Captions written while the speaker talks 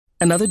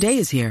Another day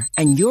is here,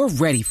 and you're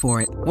ready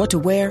for it. What to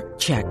wear?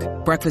 Check.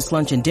 Breakfast,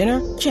 lunch, and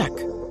dinner? Check.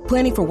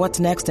 Planning for what's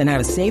next and how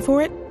to save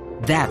for it?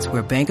 That's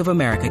where Bank of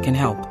America can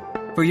help.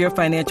 For your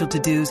financial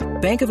to-dos,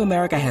 Bank of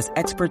America has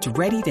experts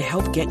ready to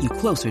help get you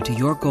closer to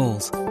your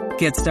goals.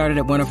 Get started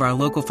at one of our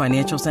local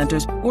financial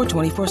centers or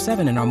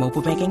 24/7 in our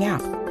mobile banking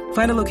app.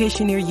 Find a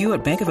location near you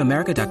at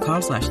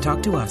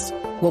bankofamerica.com/talktous.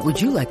 What would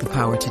you like the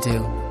power to do?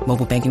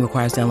 Mobile banking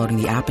requires downloading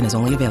the app and is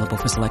only available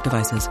for select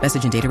devices.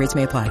 Message and data rates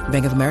may apply.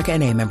 Bank of America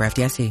N.A., member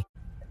FDIC.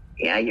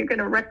 Yeah, you're going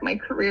to wreck my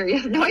career. You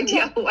have no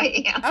idea who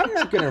I am. I'm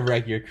not going to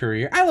wreck your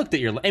career. I looked at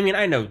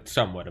I know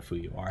somewhat of who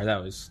you are.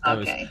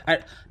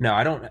 I've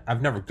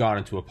never gone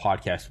into a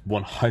podcast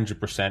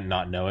 100%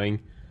 not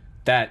knowing.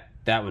 That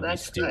would be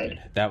stupid. Good.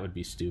 That would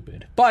be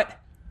stupid. But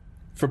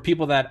for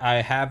people that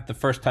I have the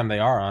first time they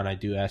are on, I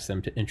do ask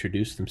them to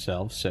introduce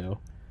themselves. So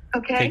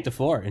take the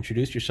floor.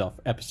 Introduce yourself.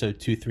 Episode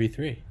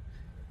 233.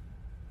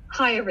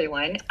 Hi,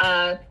 everyone.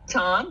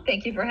 Tom,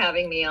 thank you for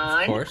having me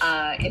on. Of course.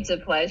 It's a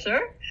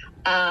pleasure.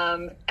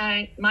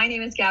 And my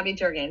name is Gaby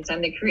Juergens. I'm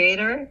the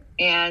creator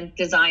and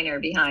designer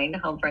behind the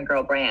Homefront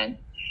Girl brand,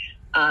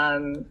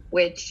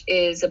 which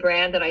is a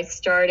brand that I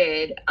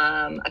started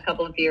a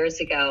couple of years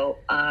ago,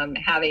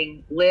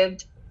 having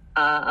lived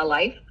a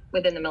life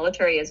within the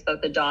military as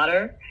both a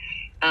daughter,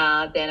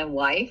 then a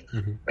wife,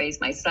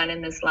 raised my son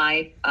in this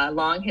life, a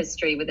long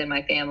history within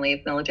my family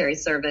of military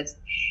service.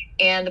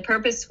 And the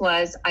purpose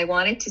was I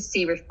wanted to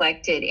see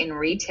reflected in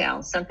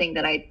retail something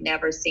that I'd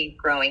never seen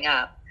growing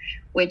up,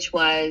 which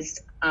was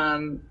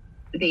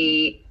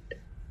the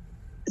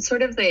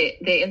sort of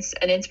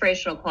an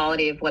inspirational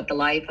quality of what the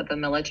life of a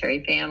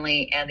military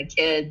family and the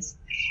kids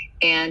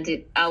and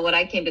what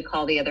I came to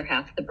call the other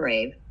half of the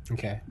brave.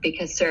 Okay.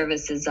 Because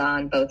service is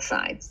on both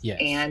sides. Yes.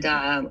 And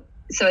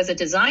so as a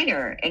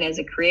designer and as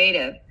a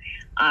creative,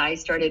 I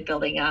started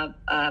building up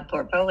a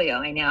portfolio.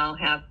 I now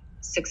have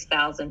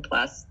 6,000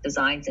 plus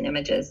designs and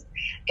images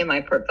in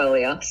my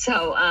portfolio.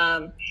 So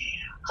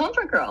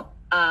Homefront Girl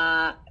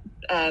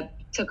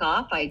took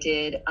off.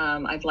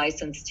 I've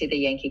licensed to the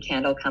Yankee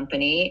Candle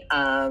Company,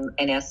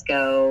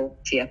 Enesco,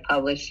 TF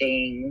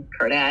Publishing,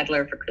 Kurt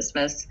Adler for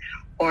Christmas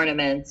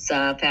ornaments,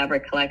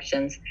 fabric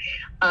collections.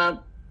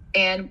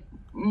 And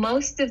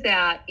most of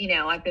that,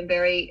 I've been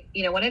very,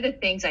 one of the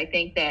things I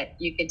think that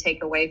you can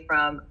take away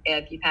from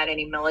if you've had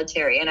any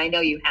military, and I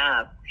know you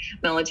have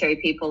military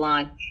people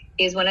on,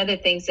 is one of the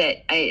things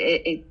that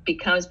it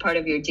becomes part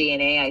of your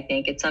DNA. I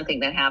think it's something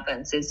that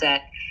happens is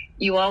that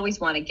you always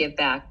want to give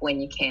back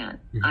when you can.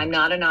 Mm-hmm. I'm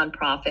not a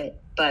nonprofit,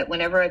 but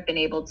whenever I've been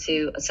able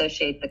to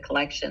associate the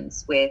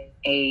collections with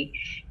a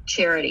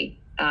charity,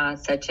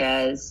 such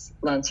as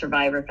Lone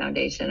Survivor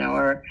Foundation,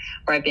 or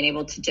I've been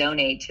able to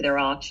donate to their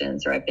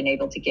auctions, or I've been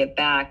able to give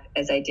back,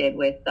 as I did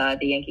with the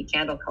Yankee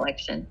Candle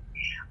Collection.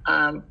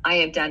 I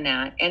have done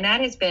that, and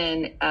that has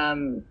been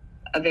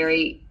a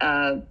very,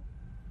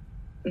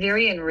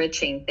 very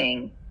enriching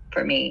thing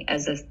for me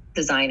as a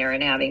designer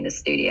and having the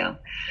studio.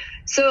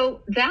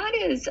 So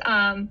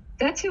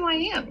that's who I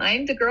am.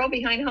 I'm the girl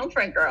behind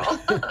Homefront Girl.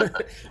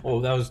 Well,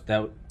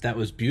 that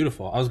was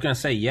beautiful. I was gonna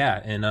say,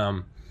 yeah,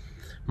 and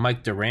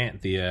Mike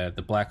Durant,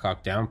 the Black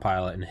Hawk Down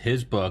pilot, in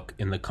his book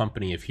In the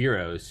Company of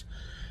Heroes,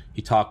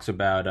 he talks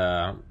about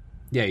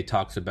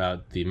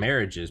the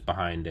marriages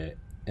behind it,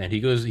 and he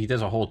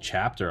does a whole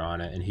chapter on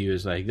it, and he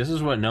was like, this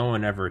is what no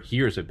one ever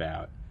hears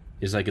about,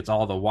 is like it's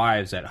all the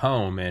wives at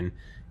home, and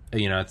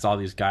it's all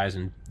these guys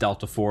in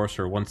Delta Force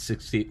or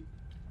 160th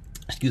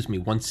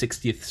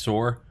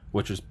SOAR,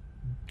 which was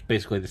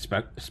basically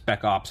the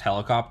spec ops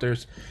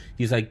helicopters.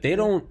 He's like, they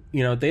don't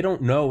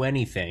know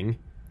anything.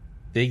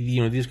 They,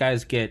 these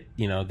guys get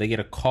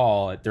a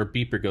call, their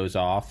beeper goes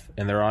off,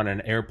 and they're on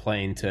an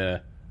airplane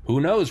to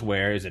who knows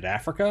where. Is it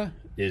Africa?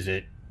 Is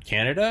it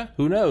Canada?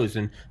 Who knows?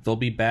 And they'll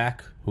be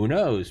back. Who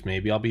knows?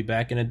 Maybe I'll be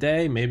back in a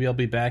day. Maybe I'll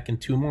be back in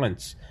 2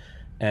 months.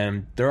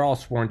 And they're all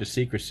sworn to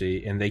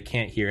secrecy, and they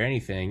can't hear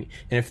anything.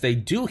 And if they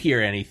do hear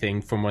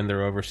anything from when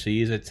they're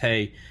overseas, it's,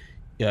 hey,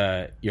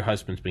 your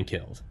husband's been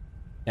killed.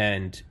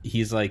 And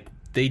he's like,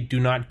 they do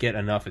not get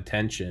enough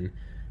attention.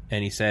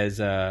 And he says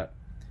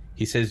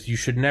you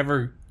should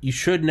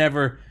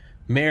never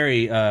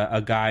marry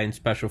a guy in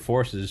special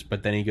forces.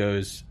 But then he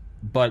goes,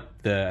 but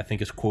I think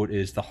his quote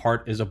is, the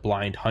heart is a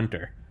blind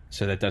hunter,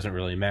 so that doesn't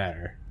really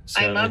matter. So,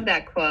 I love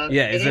that quote.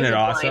 Yeah, isn't it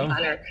awesome?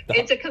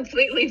 It's a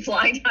completely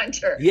blind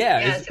hunter.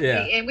 Yeah,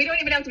 and we don't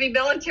even have to be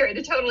military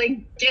to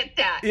totally get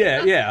that.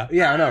 Yeah,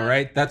 I know,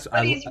 right? But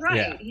he's right.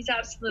 Yeah. He's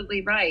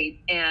absolutely right.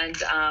 And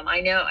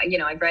I know,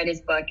 I've read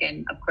his book,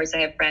 and of course,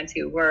 I have friends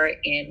who were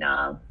in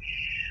a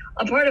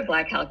part of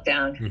Black Hawk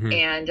Down,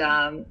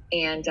 mm-hmm.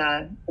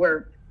 and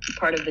were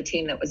part of the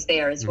team that was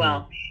there as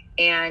well.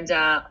 And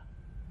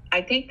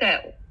I think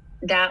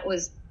that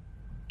was,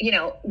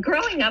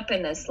 growing up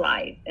in this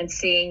life and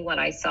seeing what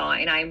I saw,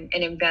 and I'm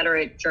an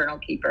inveterate journal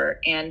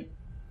keeper. And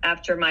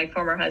after my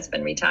former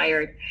husband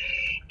retired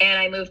and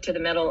I moved to the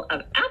middle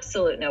of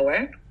absolute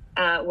nowhere,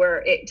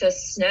 where it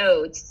just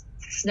snowed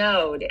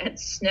and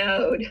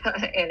snowed.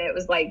 And it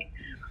was like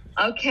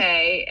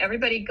okay,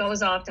 everybody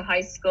goes off to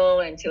high school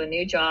and to a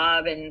new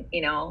job. And,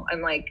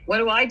 I'm like, what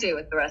do I do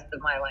with the rest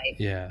of my life?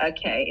 Yeah.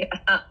 Okay.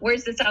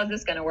 How's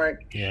this going to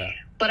work? Yeah.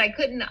 But I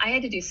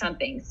had to do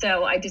something.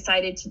 So I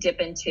decided to dip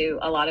into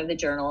a lot of the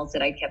journals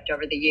that I kept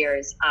over the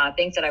years,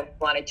 things that I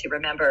wanted to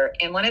remember.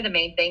 And one of the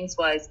main things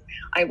was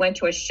I went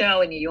to a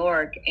show in New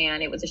York,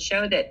 and it was a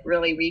show that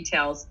really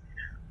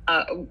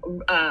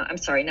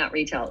not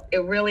retail.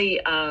 It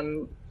really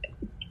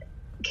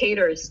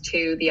caters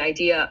to the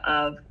idea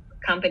of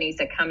companies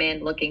that come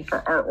in looking for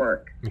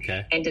artwork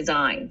and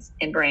designs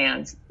and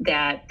brands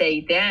that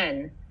they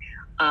then,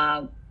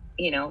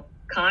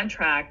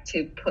 contract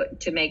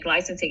to make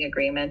licensing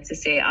agreements to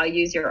say, I'll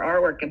use your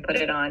artwork and put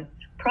it on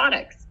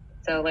products.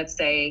 So let's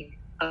say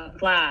a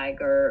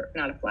flag, or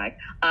not a flag,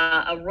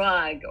 a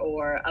rug,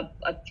 or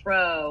a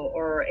throw,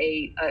 or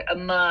a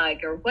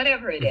mug, or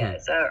whatever it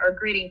is, or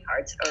greeting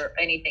cards, or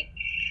anything.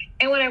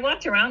 And when I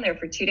walked around there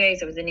for 2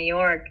 days, I was in New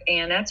York,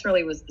 and that's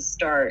really was the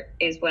start,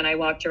 is when I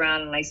walked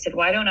around and I said,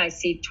 why don't I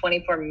see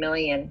 24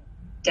 million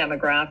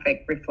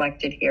demographic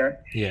reflected here?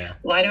 Yeah.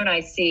 Why don't I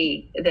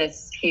see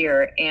this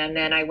here? And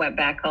then I went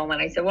back home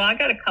and I said, well, I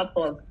got a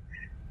couple of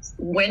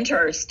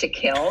winters to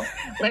kill.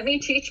 Let me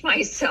teach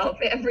myself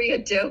every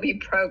Adobe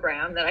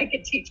program that I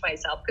could teach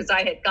myself, because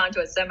I had gone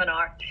to a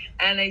seminar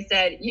and they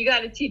said, you got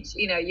to teach,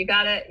 you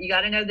got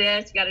to know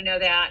this, you got to know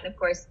that. And of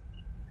course,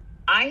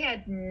 I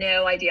had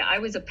no idea. I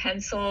was a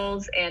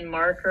pencils and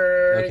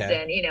markers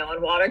and,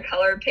 on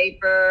watercolor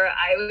paper.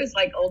 I was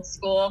like old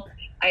school.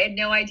 I had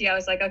no idea. I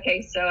was like,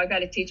 okay, so I got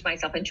to teach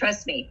myself. And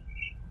trust me,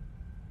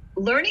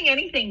 learning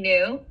anything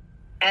new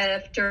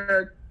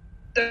after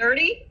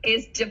 30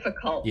 is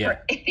difficult for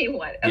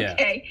anyone.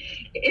 Okay.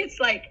 It's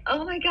like,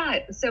 oh my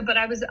God. So, but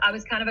I was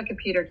kind of a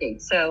computer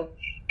geek. So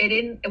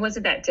it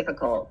wasn't that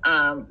difficult.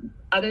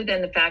 Other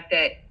than the fact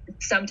that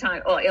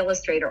sometimes,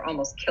 Illustrator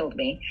almost killed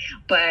me,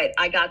 but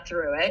I got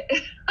through it.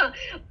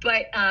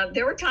 But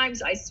there were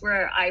times, I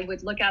swear, I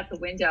would look out the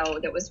window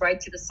that was right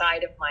to the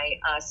side of my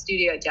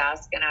studio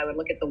desk, and I would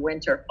look at the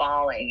winter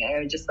falling, and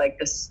it was just like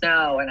the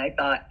snow. And I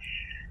thought,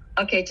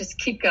 okay, just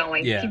keep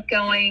going, keep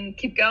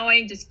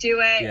going, just do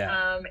it.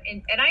 Yeah.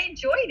 And I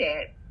enjoyed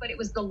it, but it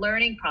was the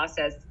learning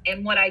process.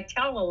 And what I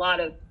tell a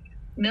lot of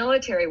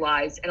military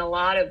wives and a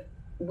lot of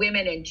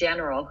women in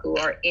general who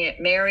are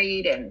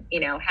married and,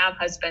 have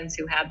husbands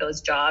who have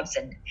those jobs,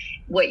 and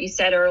what you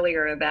said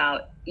earlier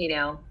about,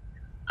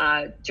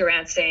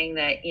 Durant saying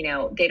that,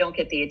 they don't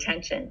get the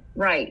attention.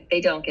 Right.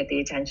 They don't get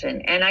the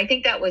attention. And I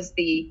think that was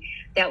the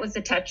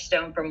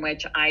touchstone from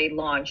which I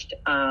launched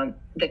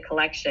the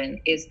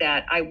collection, is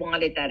that I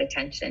wanted that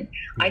attention.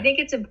 Yeah. I think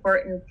it's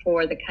important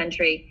for the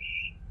country.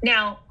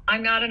 Now,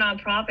 I'm not a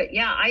nonprofit.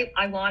 Yeah,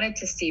 I wanted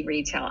to see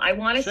retail. I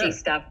want to see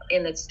stuff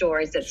in the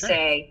stores that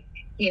say,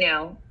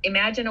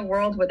 imagine a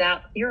world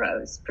without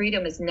heroes.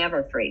 Freedom is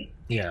never free.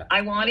 Yeah.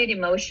 I wanted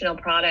emotional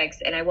products,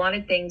 and I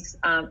wanted things.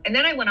 And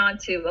then I went on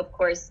to, of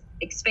course,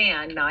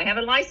 expand. Now, I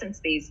haven't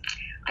licensed these.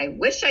 I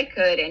wish I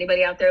could.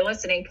 Anybody out there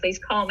listening, please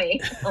call me.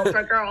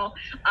 Oprah girl.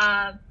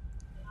 I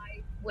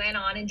went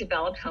on and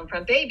developed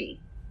Homefront Baby.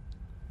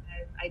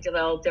 I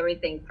developed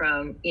everything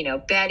from,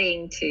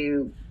 bedding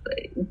to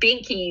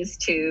binkies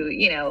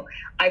to,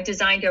 I've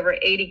designed over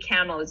 80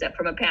 camos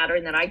from a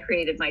pattern that I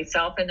created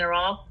myself, and they're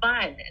all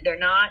fun. They're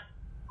not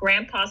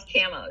grandpa's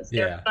camos.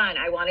 They're fun.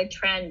 I wanted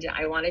trend.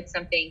 I wanted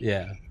something,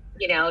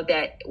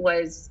 that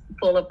was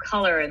full of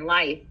color and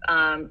life.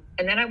 And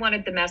then I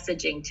wanted the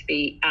messaging to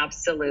be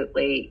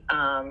absolutely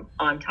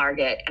on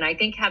target. And I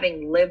think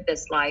having lived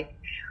this life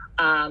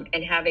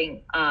and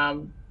having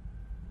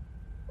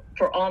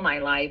for all my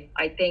life,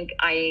 I think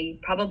I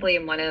probably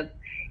am one of,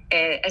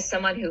 as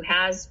someone who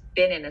has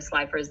been in this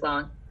life for as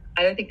long,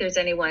 I don't think there's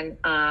anyone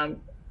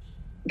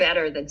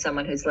better than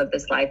someone who's lived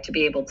this life to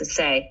be able to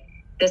say,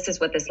 this is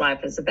what this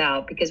life is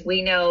about, because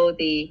we know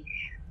the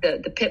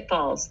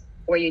pitfalls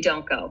where you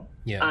don't go.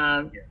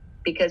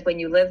 Because when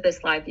you live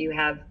this life, you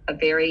have a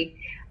very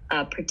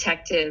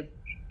protective,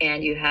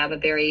 and you have a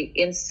very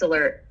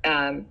insular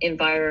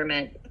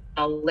environment.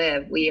 I'll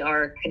live. We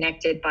are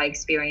connected by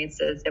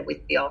experiences that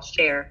we all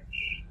share,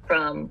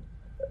 from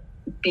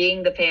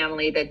being the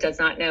family that does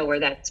not know where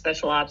that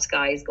special ops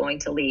guy is going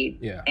to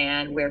leave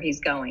and where he's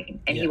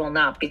going, and he will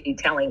not be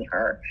telling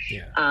her.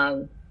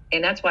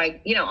 And that's why,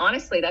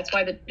 honestly, that's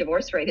why the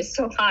divorce rate is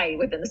so high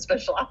within the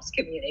special ops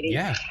community.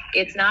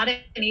 It's not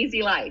an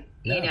easy life.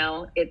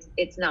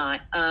 It's not.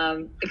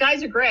 The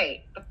guys are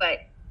great, but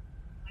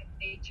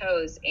they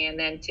chose, and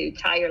then to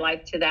tie your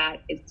life to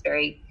that, it's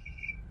very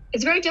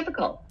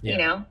difficult,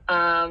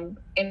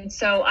 and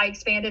so I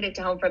expanded it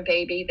to Homefront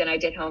Baby. Then I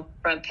did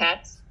Homefront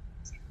Pets,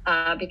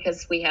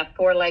 because we have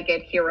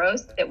 4-legged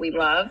heroes that we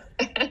love.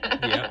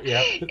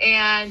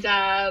 And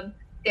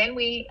then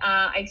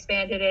I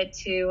expanded it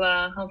to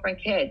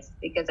Homefront Kids,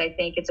 because I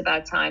think it's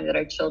about time that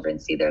our children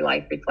see their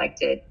life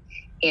reflected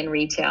in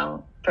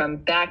retail, from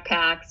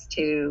backpacks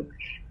to,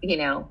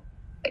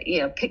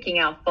 picking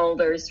out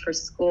folders for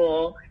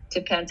school, to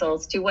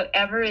pencils, to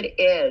whatever it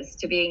is,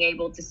 to being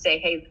able to say,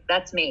 hey,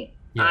 that's me.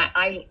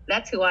 I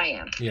that's who I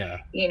am. Yeah.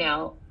 You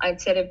know,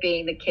 instead of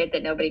being the kid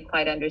that nobody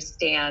quite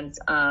understands,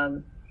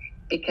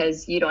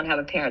 because you don't have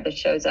a parent that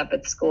shows up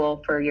at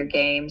school for your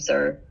games,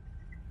 or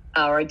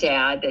a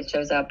dad that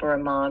shows up, or a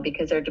mom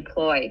because they're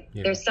deployed.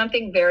 Yeah. There's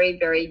something very,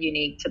 very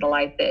unique to the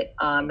life that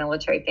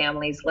military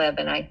families live.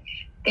 And I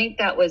think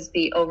that was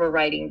the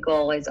overriding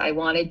goal, is I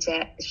wanted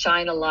to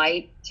shine a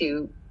light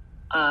to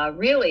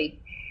really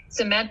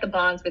cement the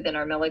bonds within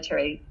our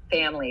military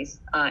families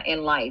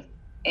in life,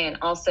 and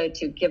also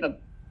to give a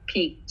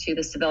peek to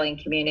the civilian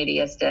community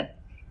as to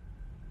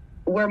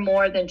we're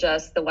more than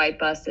just the white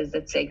buses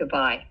that say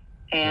goodbye,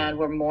 and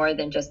we're more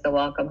than just the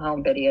welcome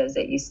home videos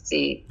that you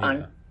see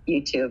on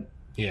YouTube.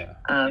 Yeah.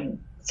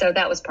 So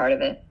that was part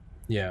of it.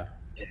 Yeah.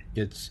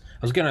 It's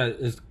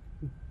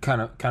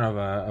kind of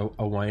a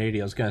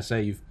 180. I was gonna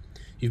say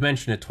you've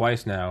mentioned it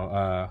twice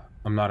now.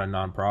 I'm not a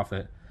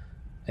nonprofit.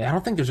 I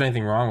don't think there's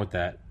anything wrong with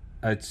that.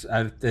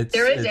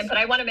 There isn't, but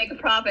I want to make a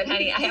profit,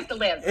 honey. I have to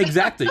live.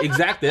 Exactly.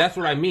 That's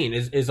what I mean.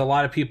 Is a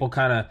lot of people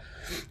kind of,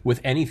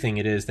 with anything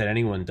it is that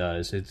anyone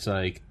does, it's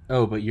like,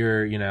 oh, but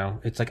you're,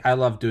 it's like, I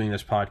love doing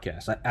this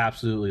podcast. I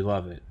absolutely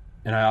love it,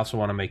 and I also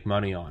want to make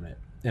money on it.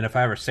 And if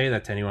I ever say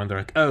that to anyone, they're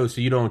like, oh, so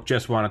you don't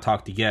just want to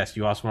talk to guests,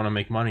 you also want to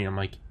make money. I'm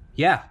like,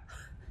 yeah,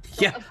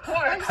 of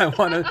course. I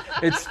want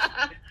to.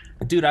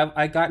 Dude,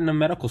 I got into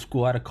medical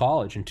school out of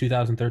college in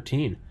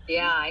 2013.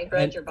 Yeah, I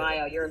read your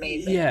bio. You're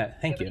amazing. Yeah,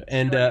 thank you.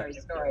 And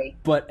story.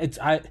 But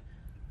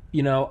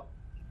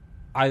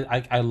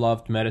I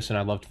loved medicine.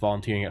 I loved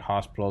volunteering at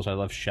hospitals. I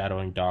loved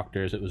shadowing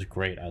doctors. It was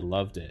great. I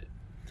loved it.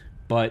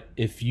 But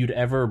if you'd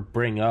ever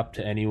bring up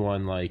to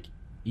anyone like,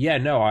 yeah,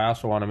 no, I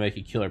also want to make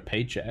a killer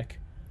paycheck,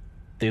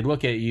 they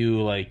look at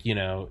you like,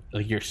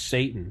 like you're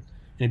Satan. And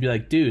it'd be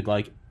like, dude,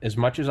 like, as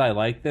much as I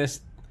like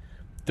this,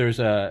 there's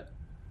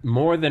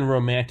more than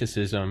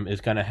romanticism is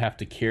going to have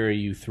to carry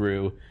you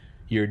through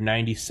your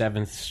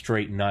 97th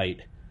straight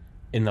night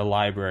in the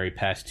library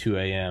past 2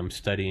 a.m.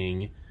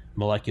 studying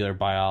molecular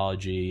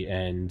biology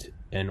and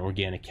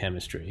organic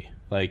chemistry.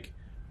 Like,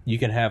 you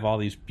can have all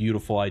these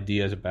beautiful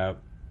ideas about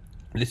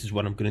this is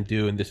what I'm going to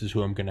do and this is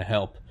who I'm going to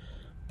help,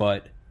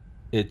 but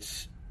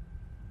it's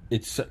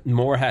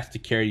more has to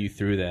carry you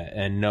through that,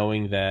 and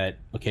knowing that,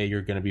 okay,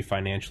 you're going to be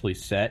financially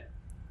set,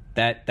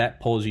 that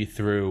pulls you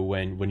through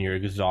when you're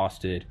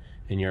exhausted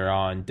and you're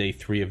on day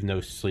 3 of no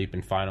sleep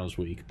in finals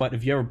week. But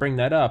if you ever bring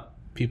that up,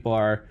 people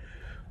are,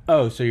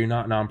 oh, so you're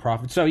not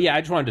nonprofit. So yeah, I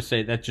just wanted to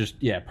say that's just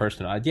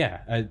personal.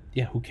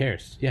 Who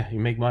cares? Yeah, you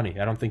make money.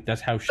 I don't think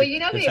that's how shit. But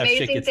the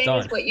amazing thing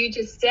is what you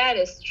just said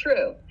is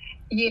true.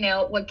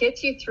 What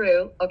gets you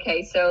through,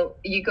 okay, so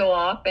you go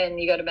off and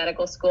you go to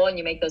medical school and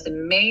you make those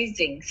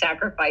amazing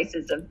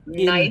sacrifices of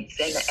nights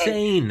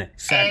and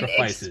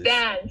sacrifices and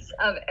expense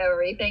of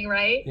everything,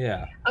 right?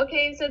 Yeah.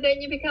 Okay, so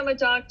then you become a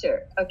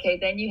doctor. Okay,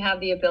 then you have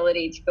the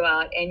ability to go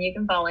out and you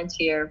can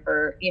volunteer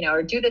for,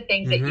 or do the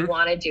things that you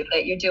want to do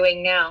that you're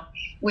doing now,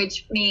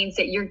 which means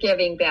that you're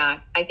giving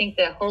back. I think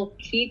the whole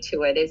key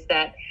to it is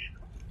that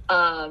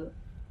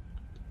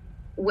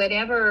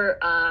whatever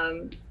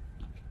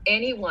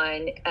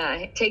anyone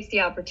takes the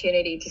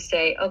opportunity to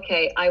say,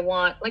 okay, I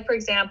want, like, for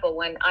example,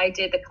 when I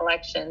did the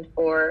collection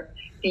for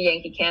the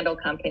Yankee Candle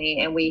Company,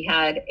 and we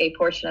had a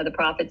portion of the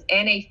profits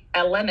and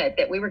a limit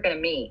that we were going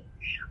to meet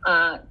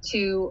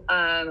to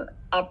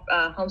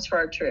homes for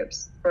our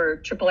troops, for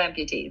triple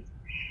amputees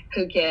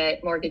who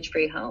get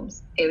mortgage-free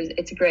homes.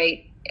 It's a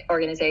great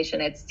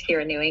organization. It's here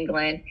in New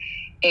England.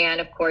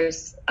 And of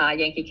course,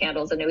 Yankee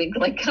Candle is a New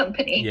England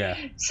company. Yeah.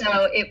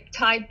 So it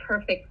tied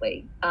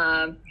perfectly.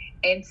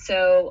 And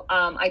so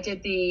I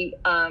did the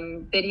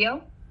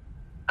video.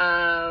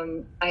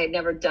 I had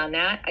never done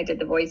that. I did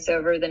the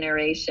voiceover, the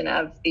narration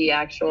of the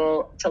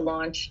actual, to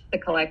launch the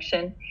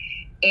collection.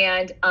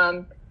 And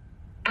out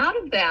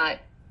of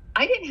that,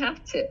 I didn't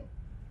have to,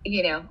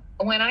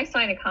 when I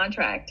sign a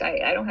contract,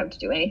 I don't have to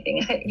do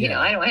anything.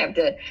 I don't have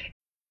to.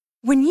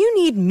 When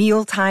you need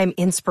mealtime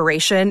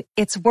inspiration,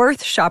 it's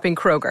worth shopping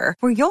Kroger,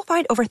 where you'll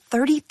find over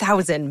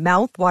 30,000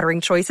 mouth-watering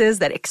choices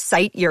that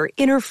excite your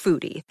inner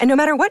foodie. And no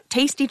matter what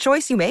tasty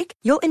choice you make,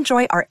 you'll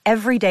enjoy our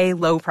everyday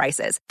low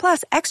prices,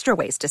 plus extra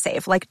ways to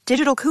save, like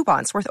digital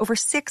coupons worth over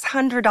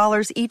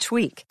 $600 each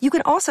week. You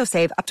can also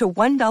save up to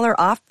 $1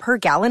 off per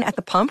gallon at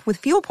the pump with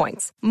fuel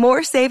points.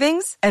 More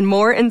savings and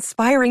more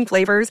inspiring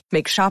flavors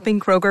make shopping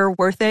Kroger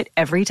worth it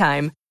every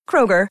time.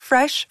 Kroger,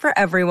 fresh for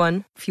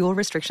everyone. Fuel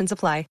restrictions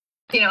apply.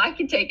 I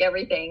can take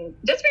everything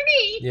just for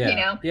me,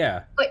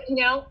 Yeah. But,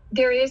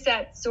 there is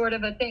that sort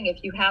of a thing.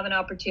 If you have an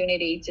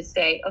opportunity to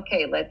say,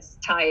 okay, let's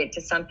tie it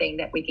to something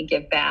that we can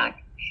give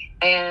back,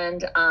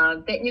 and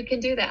then you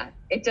can do that.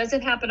 It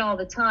doesn't happen all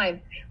the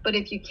time, but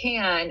if you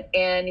can,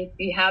 and if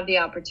you have the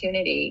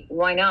opportunity,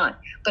 why not?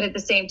 But at the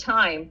same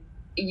time,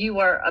 you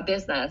are a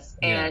business,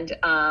 and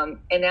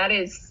that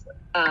is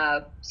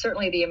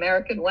certainly the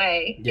American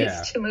way,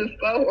 is to move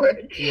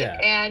forward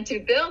and to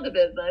build a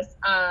business.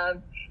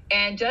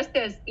 And just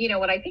as,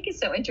 what I think is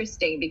so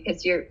interesting,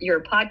 because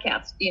your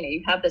podcast,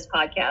 you have this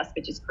podcast,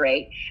 which is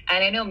great.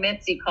 And I know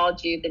Mitzi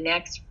called you the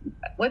next,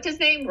 what's his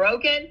name?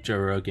 Rogan? Joe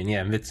Rogan.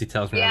 Yeah. Mitzi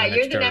tells me. Yeah,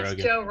 you're the next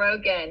Joe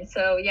Rogan.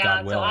 So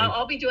yeah, so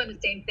I'll be doing the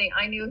same thing.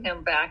 I knew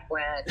him back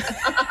when.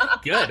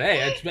 Good. Hey,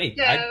 that's me.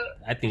 So,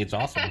 I think it's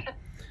awesome.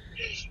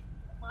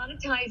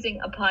 Monetizing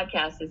a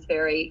podcast is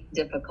very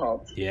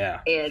difficult.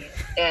 Yeah,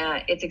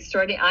 it's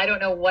extraordinary. I don't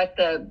know what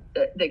the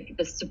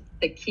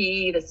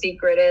key, the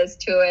secret is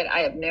to it. I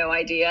have no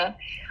idea,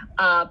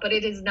 but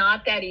it is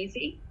not that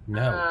easy.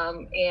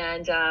 No,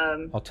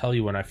 I'll tell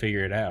you when I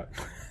figure it out.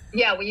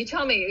 Yeah, will you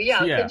tell me?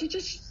 Yeah, could you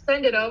just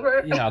send it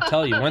over? Yeah, I'll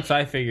tell you once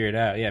I figure it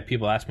out. Yeah,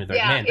 people ask me,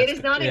 man, it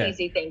is not an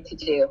easy thing to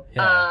do.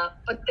 Yeah.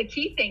 But the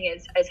key thing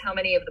is how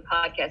many of the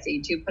podcasts that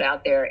you do put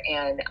out there,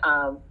 and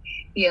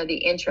the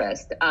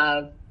interest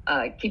of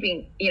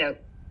keeping,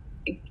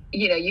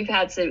 you've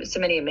had so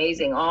many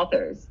amazing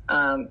authors,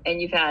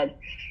 and you've had,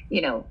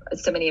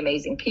 so many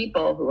amazing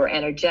people who are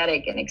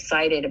energetic and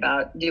excited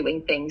about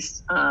doing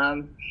things,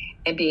 and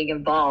being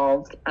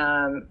involved.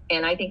 And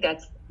I think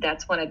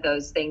that's one of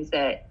those things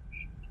that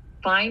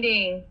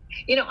finding,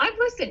 I've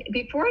listened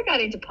before I got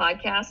into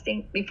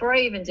podcasting, before I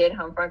even did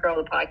Homefront Girl,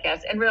 the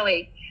podcast, and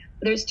really,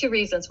 there's two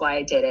reasons why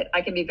I did it.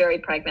 I can be very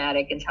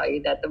pragmatic and tell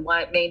you that the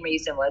main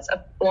reason was,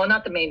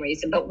 not the main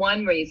reason, but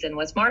one reason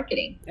was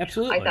marketing.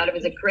 Absolutely. I thought it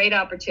was a great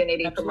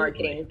opportunity for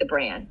marketing the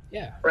brand.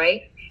 Yeah.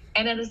 Right?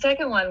 And then the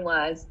second one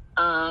was,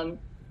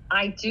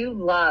 I do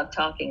love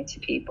talking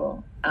to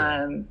people.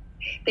 Yeah.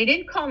 They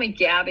didn't call me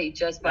Gaby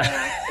just by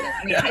accident.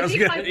 I mean, I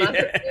think my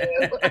mother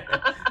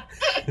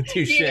knew.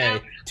 Touche.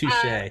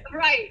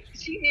 Right.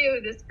 She knew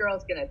this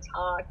girl's going to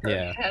talk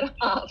her head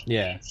off.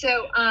 Yeah.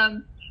 So,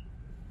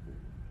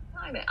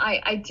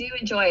 I do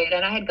enjoy it,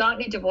 and I had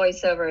gotten into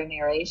voiceover and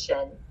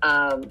narration,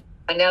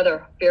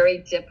 another very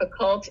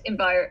difficult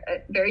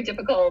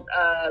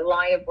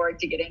line of work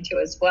to get into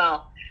as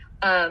well.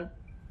 But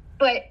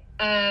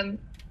I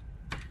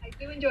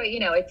do enjoy.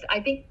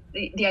 I think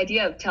the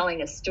idea of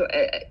telling a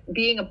story,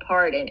 being a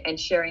part and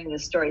sharing the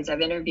stories. I've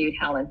interviewed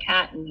Helen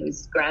Patton,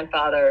 whose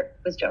grandfather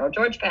was General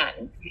George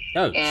Patton,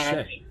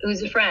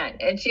 who's a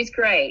friend, and she's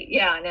great.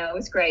 Yeah, no, it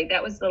was great.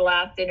 That was the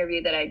last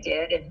interview that I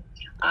did, and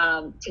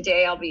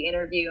today I'll be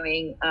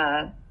interviewing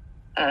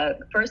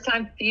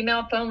first-time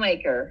female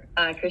filmmaker,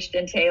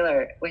 Kristen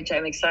Taylor, which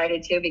I'm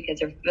excited to,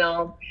 because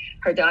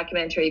her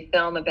documentary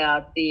film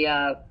about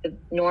the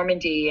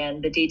Normandy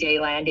and the D-Day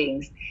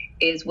landings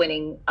is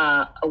winning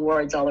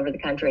awards all over the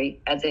country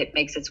as it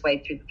makes its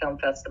way through the film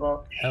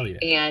festival. Hell yeah.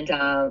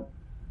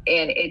 And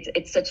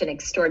it's such an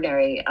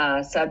extraordinary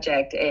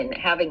subject, and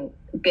having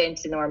been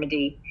to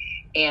Normandy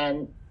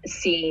and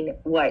seen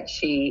what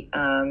she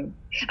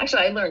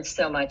actually, I learned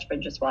so much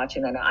from just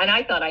watching that, and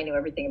I thought I knew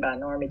everything about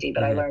Normandy,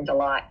 but I learned a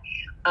lot.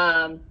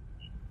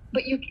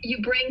 But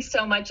you bring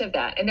so much of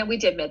that. And then we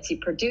did Mitzi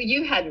Purdue.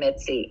 You had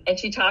Mitzi, and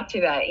she talked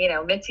about,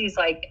 Mitzi's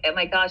like, oh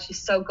my gosh,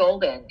 she's so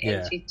golden,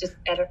 and she's just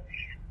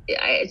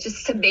it's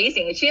just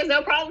amazing, and she has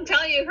no problem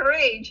telling you her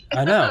age.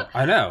 I know.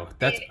 I didn't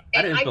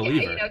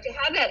believe her. To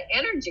have that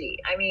energy,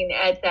 I mean,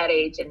 at that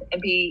age, and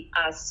be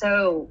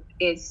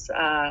is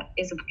a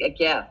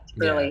gift,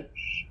 really.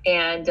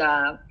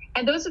 Yeah.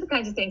 And those are the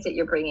kinds of things that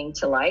you're bringing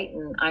to light,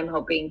 and I'm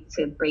hoping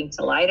to bring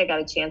to light. I got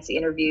a chance to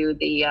interview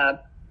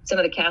some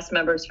of the cast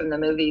members from the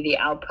movie The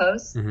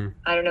Outpost. Mm-hmm.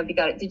 I don't know if you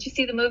got it. Did you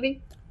see the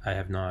movie? I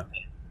have not.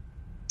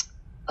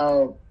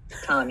 Oh,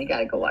 Tom, you got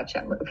to go watch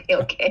that movie,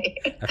 okay?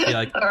 I feel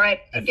like... All right,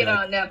 get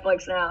on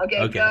Netflix now.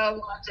 Okay, go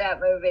watch that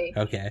movie.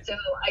 Okay. So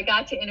I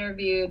got to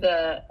interview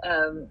the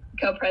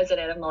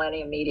co-president of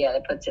Millennium Media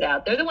that puts it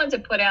out. They're the ones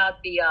that put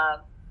out the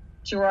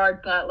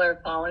Gerard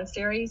Butler Fallen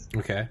series.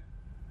 Okay.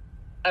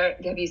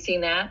 Have you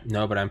seen that?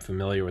 No, but I'm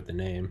familiar with the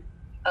name.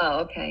 Oh,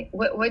 okay.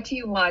 What do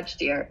you watch,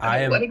 dear?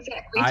 What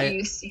exactly do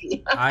you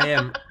see? I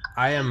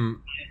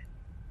am.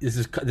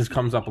 This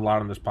comes up a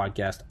lot on this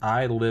podcast.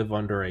 I live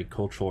under a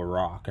cultural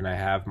rock, and I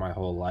have my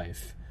whole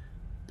life.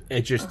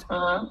 It just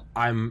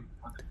I'm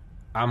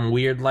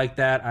weird like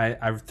that.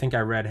 I think I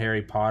read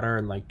Harry Potter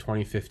in like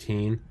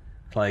 2015.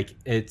 Like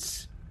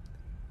it's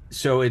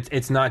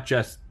not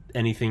just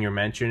anything you're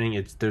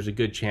mentioning. There's a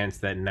good chance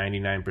that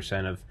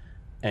 99% of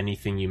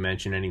anything you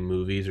mention, any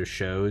movies or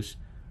shows,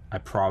 I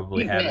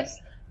probably have.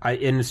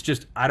 And it's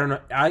just, I don't know.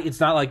 It's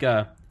not like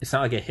a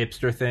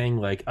hipster thing.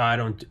 Like I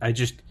don't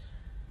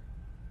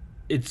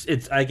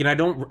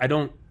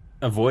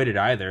avoid it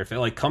either. If it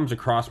like comes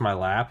across my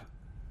lap,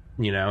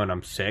 and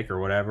I'm sick or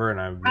whatever,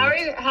 and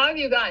how have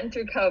you gotten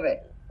through COVID?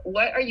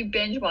 What are you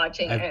binge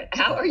watching?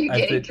 How are you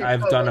getting through COVID?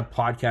 I've done a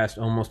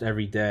podcast almost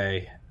every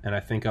day, and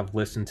I think I've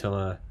listened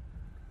to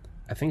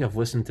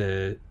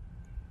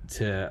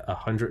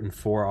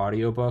 104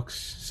 audiobooks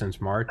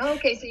since March. Oh,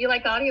 okay, so you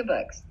like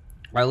audiobooks?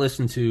 I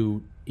listen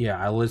to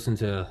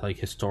like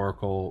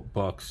historical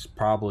books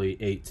probably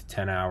 8 to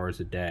 10 hours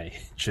a day,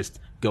 just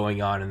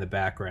going on in the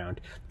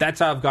background. That's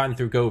how I've gotten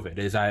through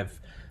COVID.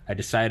 I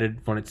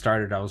decided when it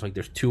started, I was like,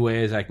 there's two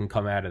ways I can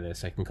come out of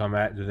this. I can come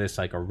out of this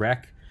like a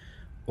wreck,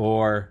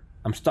 or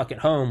I'm stuck at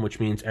home, which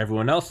means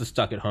everyone else is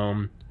stuck at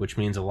home, which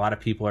means a lot of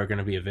people are going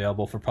to be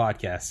available for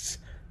podcasts.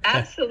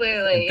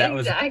 Absolutely.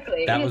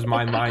 Exactly. That was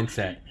my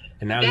mindset.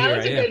 And now that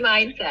was a good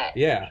mindset.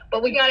 Yeah.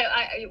 But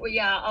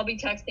I'll be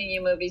texting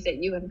you movies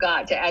that you have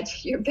got to add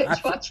to your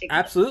binge watching.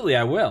 Absolutely,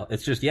 I will.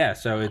 It's just,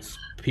 so it's,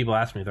 people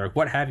ask me, they're like,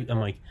 what have you? I'm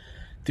like,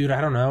 dude,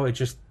 I don't know.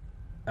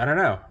 I don't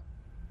know.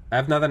 I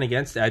have nothing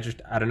against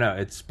it. I don't know.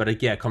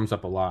 It comes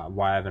up a lot.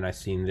 Why haven't I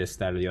seen this,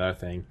 that, or the other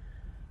thing?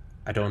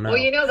 I don't know.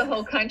 Well, the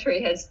whole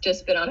country has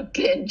just been on a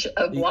binge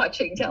of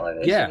watching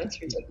television. Yeah.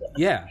 It's ridiculous.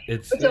 Yeah.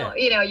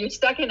 You're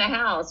stuck in a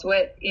house.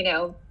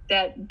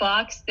 That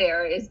box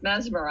there is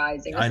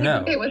mesmerizing. I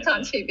know. Okay, what's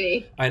on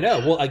TV? I know.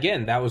 Well,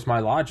 again, that was my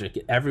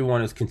logic.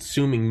 Everyone is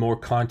consuming more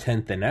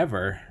content than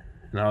ever.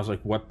 And I was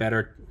like, what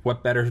better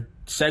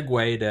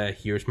segue to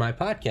here's my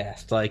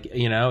podcast? Like,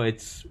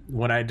 it's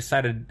when I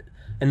decided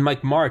in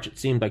like March, it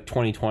seemed like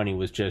 2020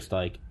 was just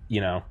like,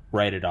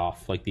 write it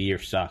off. Like the year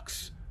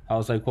sucks. I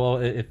was like, well,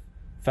 if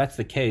that's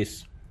the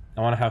case,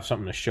 I want to have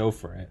something to show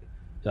for it.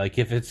 Like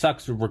if it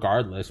sucks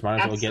regardless, might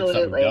as well get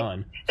something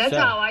done. That's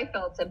how I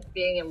felt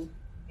being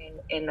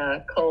in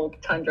a cold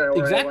tundra.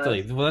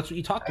 Exactly. Well, that's what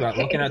you talked about.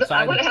 Looking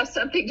outside. I want to have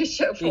something to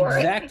show for it.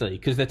 Exactly,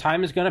 because the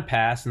time is going to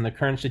pass, and the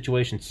current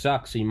situation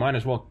sucks. So you might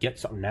as well get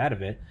something out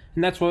of it.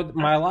 And that's what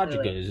my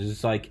logic is.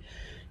 It's like,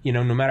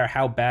 no matter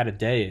how bad a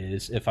day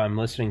is, if I'm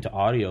listening to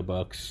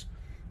audiobooks,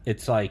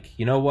 it's like,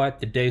 you know what?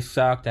 The day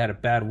sucked. I had a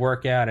bad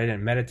workout. I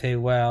didn't meditate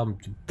well. I'm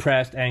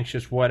depressed,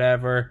 anxious,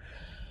 whatever.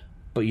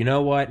 But you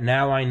know what?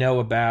 Now I know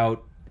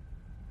about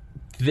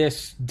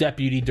this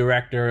deputy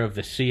director of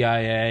the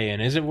CIA,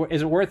 and is it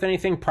worth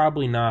anything?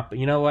 Probably not. But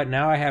you know what?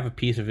 Now I have a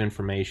piece of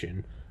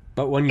information.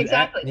 But when you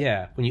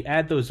when you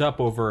add those up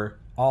over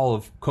all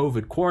of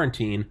COVID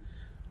quarantine,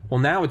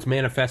 well, now it's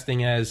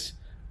manifesting as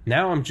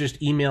now I'm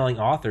just emailing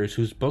authors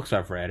whose books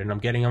I've read, and I'm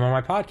getting them on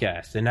my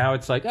podcast. And now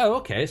it's like, oh,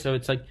 okay, so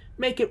it's like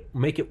make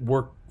it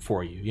work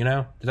for you.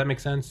 Does that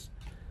make sense?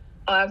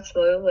 Oh,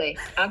 absolutely.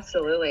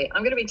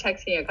 I'm going to be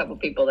texting you a couple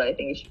people that I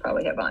think you should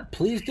probably have on.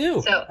 Please do.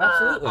 So,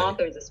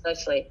 authors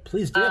especially.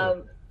 Please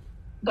do.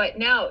 But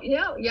no,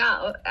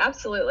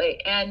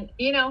 absolutely. And,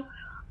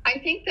 I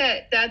think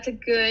that's a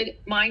good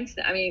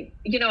mindset. I mean,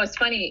 it's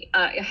funny.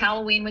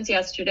 Halloween was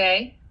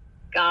yesterday.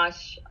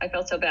 Gosh, I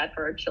felt so bad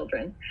for our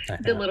children.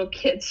 The little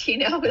kids,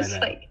 it's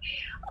like,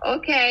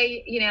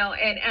 okay,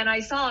 and I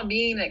saw a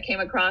meme that came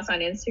across on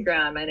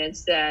Instagram, and it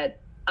said,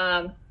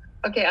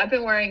 okay, I've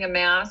been wearing a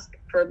mask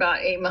for about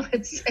 8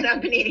 months, and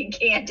I've been eating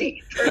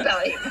candy for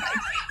about 8 months.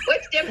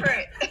 What's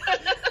different?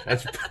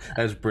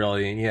 That's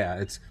brilliant. Yeah,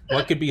 it's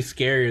what could be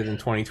scarier than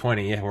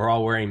 2020? Yeah, we're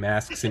all wearing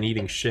masks and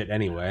eating shit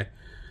anyway.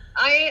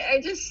 I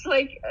just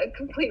like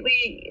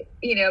completely,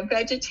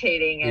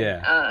 vegetating,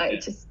 and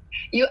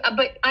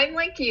but I'm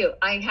like you.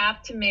 I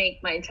have to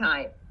make my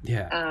time.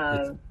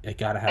 Yeah, I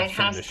gotta have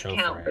something to show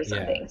for it.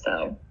 Something.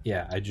 So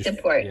it's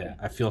important. Yeah,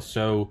 I feel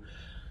so.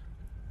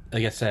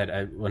 Like I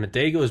said, when a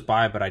day goes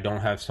by, but I don't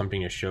have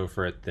something to show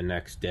for it the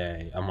next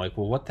day, I'm like,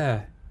 well, what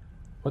the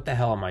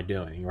hell am I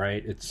doing,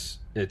 right? It's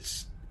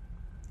if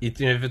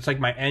it's like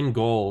my end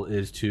goal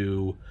is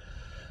to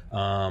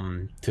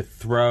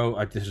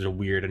throw. This is a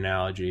weird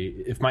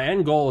analogy. If my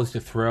end goal is to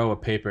throw a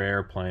paper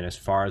airplane as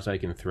far as I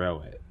can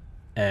throw it,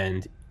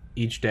 and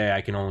each day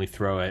I can only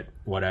throw it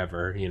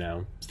whatever,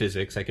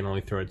 physics, I can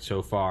only throw it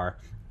so far,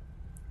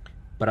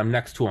 but I'm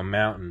next to a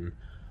mountain.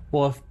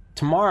 Well, if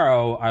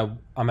tomorrow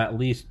I'm at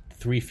least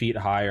 3 feet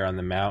higher on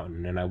the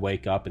mountain, and I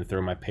wake up and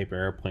throw my paper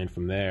airplane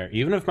from there,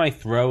 even if my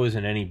throw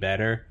isn't any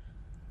better,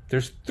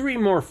 there's 3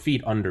 more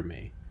feet under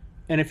me.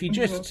 And if you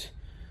just,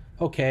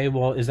 okay,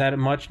 well, is that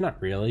much?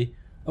 Not really.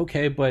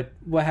 Okay, but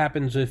what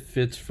happens if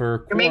it's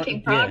for... You're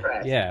making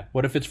progress. Yeah.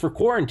 What if it's for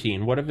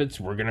quarantine? What if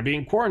we're going to be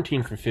in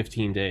quarantine for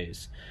 15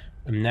 days?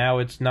 And now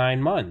it's 9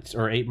 months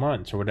or 8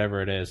 months or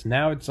whatever it is.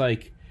 Now it's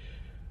like,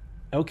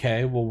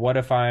 okay, well, what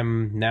if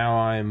I'm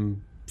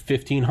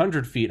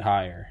 1,500 feet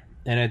higher?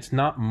 And it's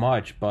not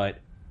much, but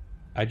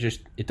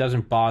it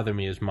doesn't bother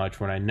me as much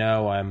when I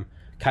know I'm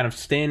kind of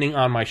standing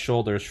on my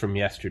shoulders from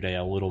yesterday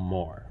a little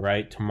more,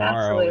 right?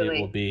 Tomorrow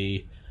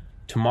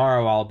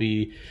I'll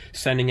be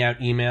sending out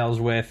emails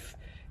with,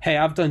 hey,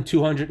 I've done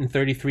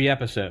 233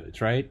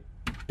 episodes, right?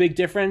 Big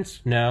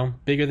difference? No.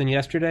 Bigger than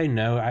yesterday?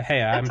 No.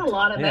 That's a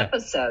lot of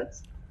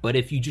episodes. But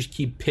if you just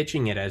keep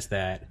pitching it as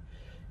that,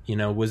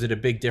 was it a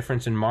big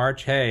difference in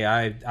March? Hey,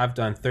 I've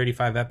done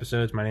 35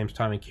 episodes. My name's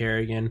Tommy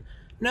Kerrigan.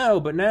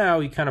 No, but now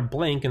you kind of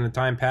blink and the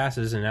time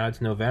passes, and now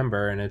it's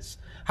November, and it's,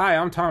 hi,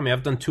 I'm Tommy.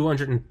 I've done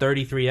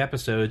 233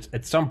 episodes.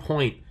 At some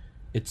point,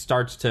 it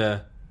starts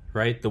to,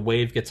 right? The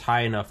wave gets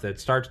high enough that it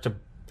starts to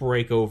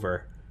break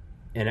over,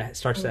 and it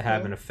starts to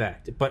have an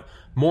effect. But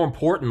more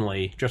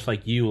importantly, just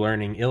like you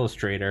learning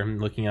Illustrator and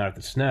looking out at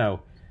the snow,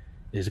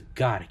 is,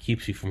 God, it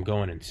keeps you from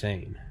going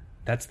insane.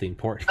 That's the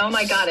important. Oh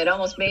my God, it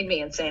almost made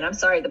me insane. I'm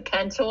sorry, the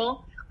pen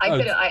tool.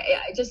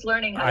 I just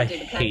learning how to do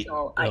the pen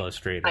tool.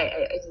 Illustrator.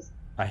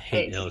 I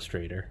hate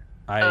Illustrator.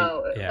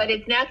 But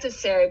it's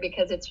necessary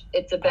because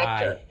it's a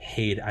vector.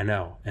 I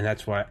know, and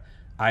that's why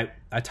I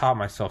taught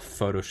myself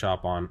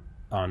Photoshop on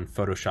on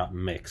Photoshop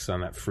Mix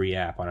on that free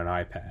app on an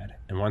iPad.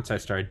 And once I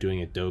started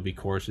doing Adobe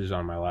courses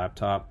on my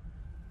laptop,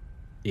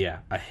 yeah,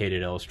 I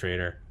hated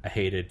Illustrator. I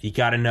hated, you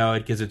got to know it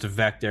because it's a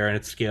vector and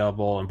it's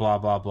scalable and blah,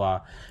 blah, blah.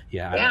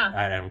 Yeah.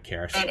 I don't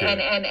care.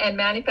 And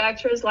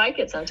manufacturers like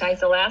it. Sometimes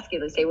they'll ask you,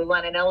 they say, we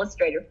want an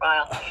Illustrator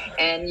file.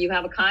 And you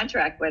have a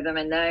contract with them.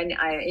 And then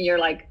you're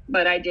like,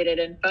 but I did it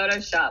in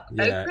Photoshop.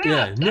 Yeah. Oh, crap,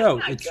 yeah.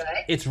 No,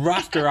 it's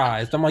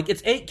rasterized. I'm like,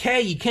 it's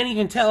 8K. You can't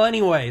even tell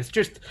anyway. It's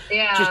just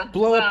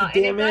blow up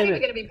the damn image. It's not even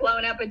image. going to be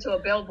blown up into a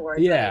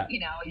billboard. Yeah. But,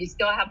 you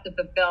still have to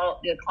fulfill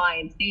the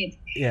client's needs.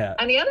 Yeah.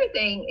 And the other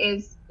thing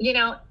is,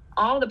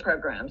 all the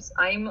programs.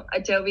 I'm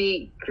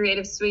Adobe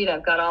Creative Suite.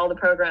 I've got all the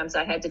programs.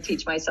 I had to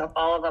teach myself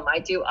all of them. I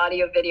do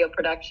audio video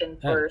production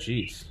for,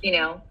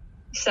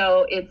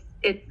 so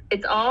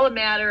it's all a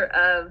matter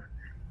of,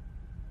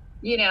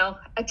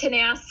 a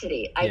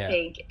tenacity, I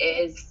think,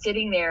 is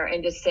sitting there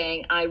and just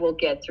saying, I will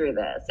get through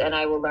this and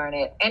I will learn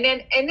it. And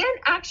then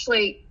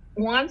actually,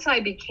 once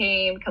I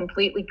became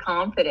completely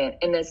confident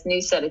in this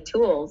new set of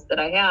tools that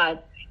I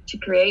had to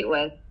create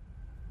with,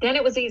 then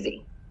it was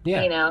easy.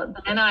 Yeah.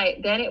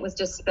 Then it was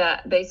just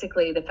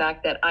basically the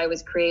fact that I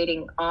was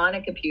creating on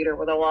a computer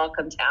with a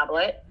Wacom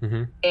tablet.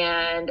 Mm-hmm.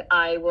 And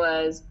I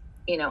was,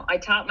 I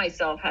taught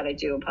myself how to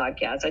do a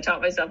podcast. I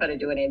taught myself how to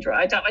do an intro.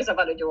 I taught myself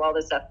how to do all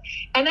this stuff.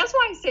 And that's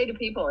why I say to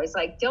people, it's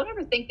like, don't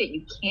ever think that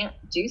you can't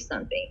do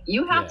something.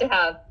 You have to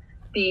have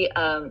the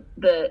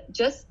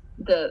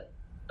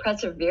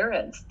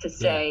perseverance to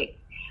say,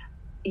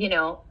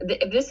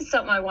 if this is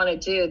something I want to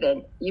do,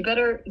 then you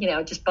better,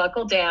 just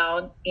buckle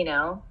down,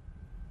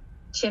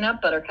 chin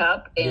up,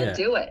 buttercup, and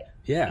do it.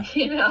 Yeah.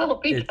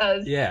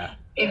 Because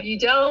if you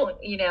don't,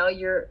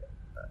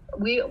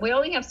 we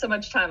only have so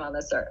much time on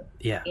this earth.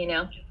 Yeah.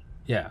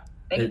 Yeah.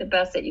 Make it the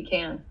best that you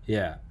can.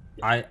 Yeah.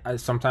 I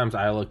sometimes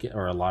I look at,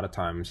 or a lot of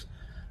times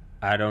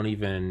I don't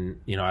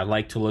even, I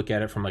like to look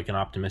at it from like an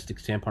optimistic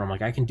standpoint. I'm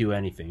like, I can do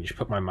anything. Just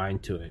put my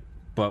mind to it.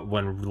 But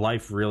when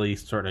life really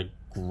sort of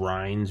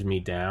grinds me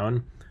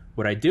down,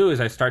 what I do is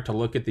I start to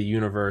look at the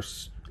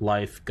universe,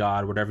 life,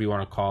 God, whatever you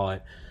want to call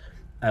it.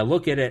 I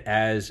look at it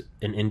as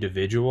an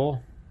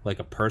individual, like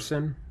a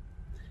person,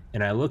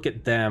 and I look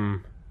at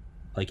them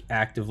like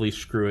actively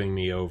screwing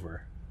me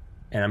over.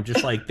 And I'm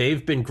just like,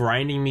 they've been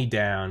grinding me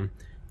down,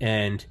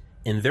 and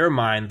in their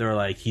mind, they're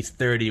like, he's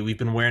 30, we've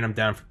been wearing him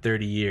down for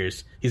 30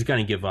 years, he's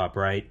going to give up,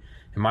 right?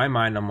 In my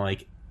mind, I'm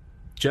like,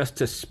 just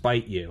to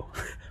spite you,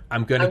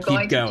 I'm going to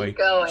keep going.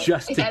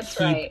 Just to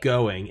keep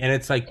going. And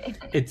it's like,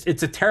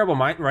 it's a terrible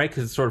mind, right?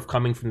 Because it's sort of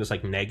coming from this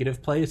like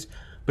negative place.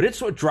 But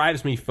it's what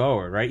drives me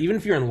forward, right? Even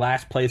if you're in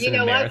last place in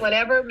a marathon.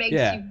 Whatever makes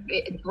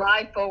you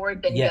drive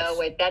forward, then go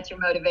with. That's your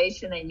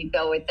motivation, and you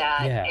go with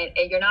that. Yeah.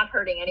 And you're not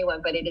hurting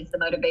anyone, but it is the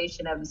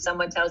motivation of, if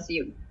someone tells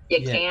you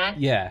can't,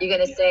 you're going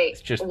to say,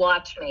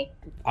 watch me.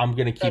 I'm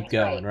going to keep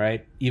going,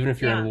 right? Even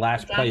if you're in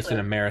last place in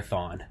a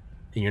marathon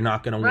and you're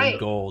not going to win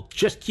gold,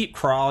 just keep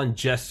crawling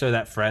just so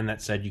that friend that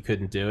said you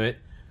couldn't do it,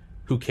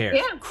 who cares?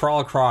 Yeah.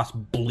 Crawl across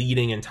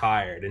bleeding and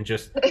tired and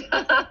just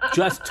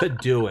to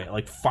do it.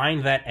 Like,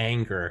 find that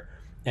anger.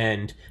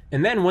 And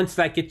then once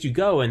that gets you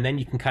going, then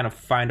you can kind of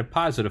find a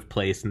positive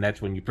place, and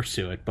that's when you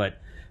pursue it. But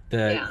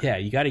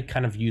you got to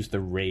kind of use the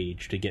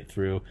rage to get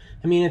through.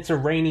 I mean, it's a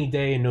rainy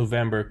day in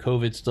November.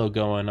 COVID's still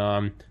going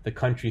on. The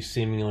country's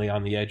seemingly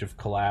on the edge of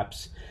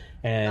collapse.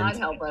 And God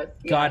help us.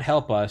 God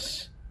help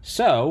us.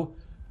 So,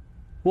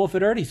 well, if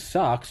it already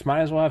sucks, might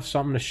as well have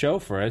something to show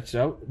for it.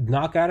 So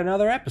knock out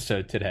another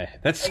episode today.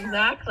 That's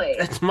my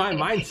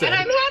mindset. And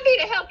I'm happy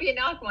to help you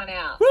knock one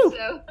out. Woo!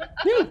 So,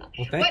 Well,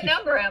 what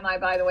number am I,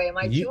 by the way? Am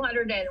I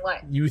 200 and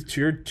what? You're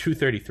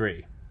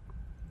 233.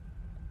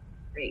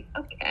 Okay.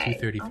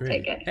 233. I'll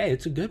take it. Hey,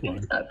 it's a good one.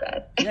 It's not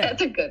bad. Yeah.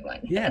 That's a good one.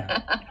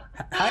 Yeah.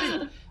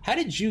 How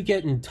did you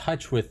get in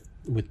touch with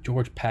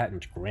George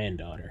Patton's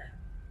granddaughter?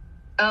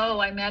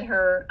 Oh, I met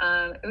her.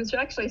 It was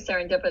actually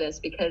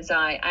serendipitous because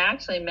I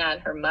actually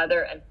met her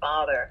mother and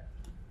father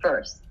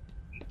first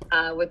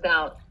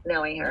without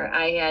knowing her.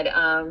 I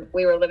had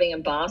we were living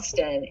in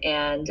Boston,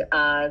 and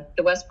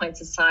the West Point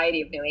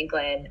Society of New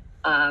England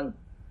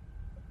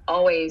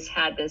always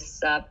had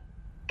this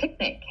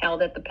picnic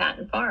held at the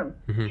Patton farm.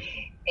 Mm-hmm.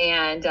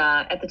 And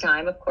at the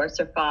time, of course,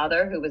 her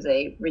father, who was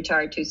a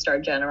retired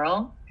 2-star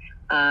general,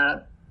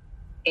 and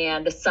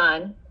the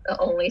son, the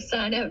only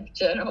son of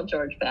General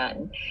George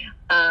Patton,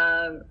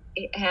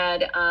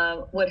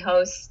 would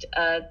host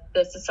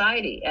the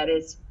society at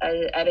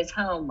his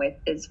home with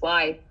his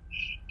wife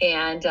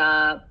and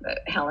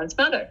Helen's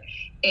mother.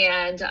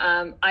 And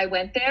I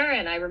went there,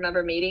 and I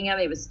remember meeting him.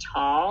 He was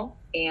tall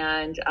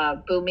and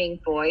booming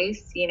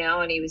voice,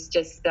 and he was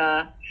just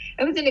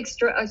it was an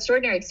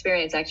extraordinary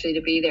experience actually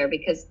to be there,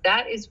 because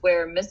that is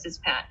where Mrs.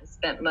 Patton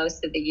spent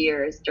most of the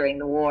years during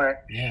the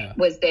war.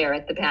 Was there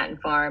at the Patton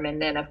farm.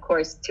 And then, of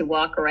course, to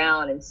walk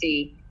around and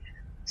see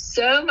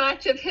so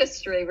much of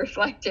history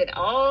reflected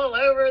all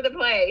over the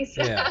place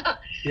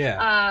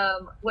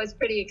was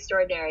pretty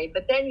extraordinary.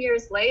 But then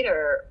years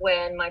later,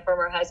 when my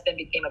former husband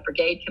became a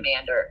brigade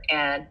commander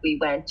and we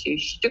went to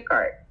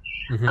Stuttgart,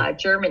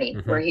 Germany,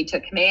 where he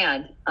took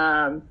command,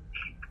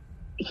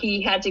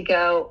 he had to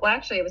go. Well,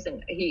 actually, it was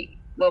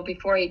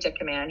before he took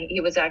command, he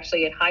was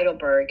actually at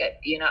Heidelberg at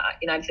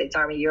United States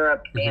Army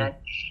Europe Command,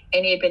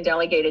 and he had been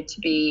delegated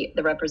to be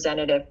the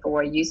representative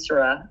for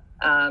USERA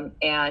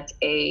at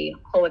a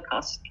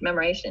Holocaust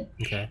commemoration.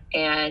 Okay.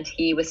 And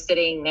he was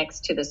sitting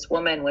next to this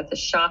woman with a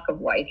shock of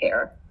white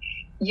hair,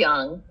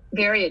 young,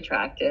 very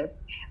attractive,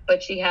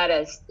 but she had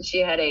a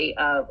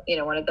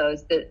one of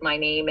those that my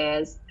name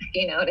is,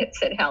 and it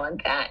said Helen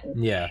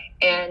Patton. Yeah.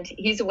 And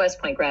he's a West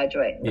Point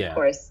graduate. And of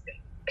course,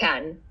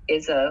 Patton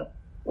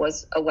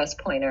was a West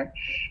Pointer.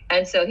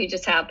 And so he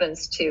just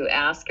happens to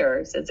ask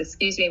her, says,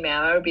 "Excuse me,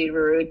 ma'am, I would be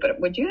rude, but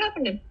would you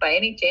happen to, by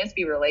any chance,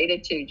 be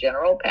related to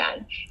General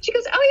Patton?" She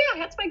goes, "Oh, yeah,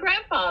 that's my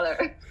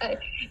grandfather."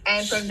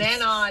 And from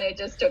then on, it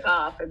just took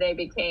off. And they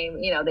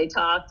became, they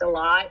talked a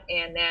lot.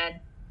 And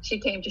then she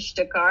came to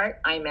Stuttgart.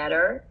 I met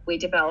her. We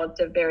developed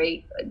a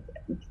very,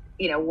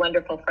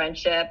 wonderful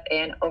friendship.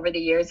 And over the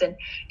years, and,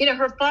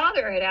 her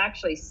father had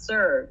actually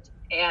served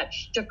at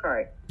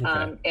Stuttgart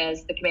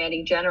as the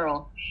commanding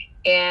general.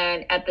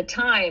 And at the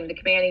time, the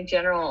commanding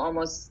general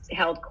almost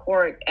held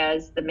court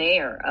as the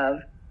mayor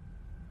of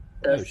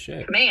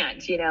the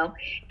command,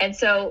 And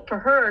so for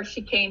her,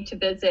 she came to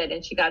visit,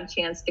 and she got a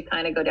chance to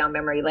kind of go down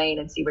memory lane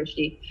and see where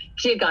she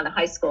had gone to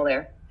high school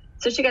there.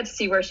 So she got to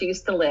see where she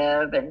used to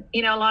live. And,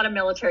 a lot of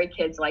military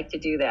kids like to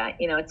do that.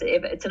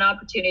 It's an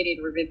opportunity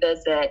to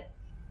revisit,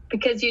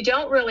 because you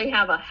don't really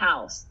have a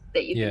house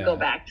that you can go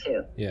back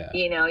to. Yeah.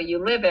 You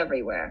live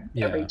everywhere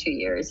every 2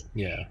 years.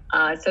 Yeah.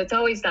 So it's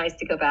always nice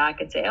to go back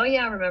and say, "Oh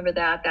yeah, I remember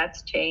that.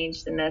 That's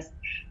changed in this."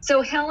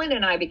 So Helen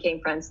and I became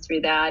friends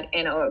through that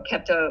and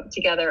kept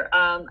together.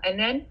 And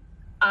then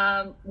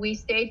we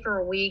stayed for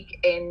a week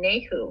in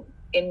Nehu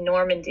in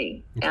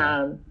Normandy,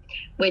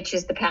 which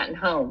is the Patton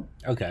home.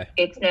 Okay.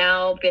 It's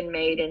now been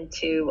made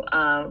into,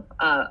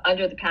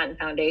 under the Patton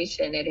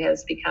Foundation, it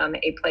has become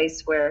a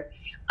place where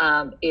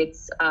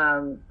it's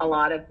a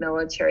lot of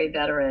military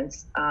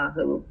veterans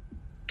who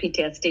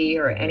PTSD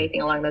or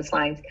anything along those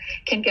lines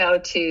can go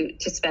to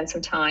spend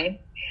some time.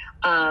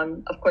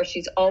 Of course,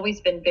 she's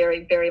always been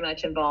very, very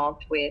much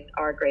involved with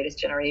our greatest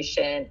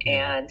generation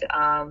and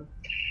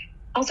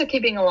also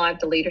keeping alive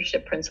the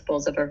leadership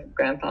principles of her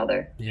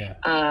grandfather. Yeah.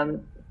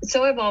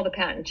 So have all the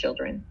Patton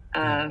children,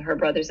 her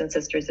brothers and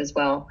sisters as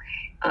well.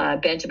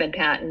 Benjamin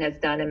Patton has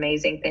done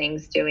amazing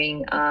things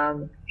doing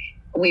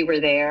We Were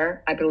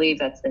There. I believe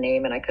that's the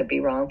name, and I could be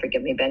wrong.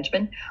 Forgive me,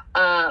 Benjamin.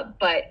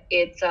 But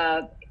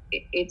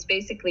it's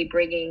basically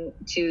bringing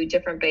to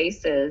different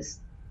bases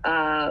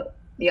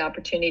the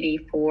opportunity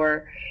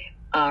for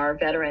our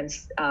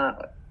veterans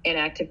in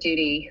active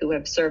duty who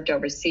have served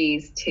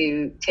overseas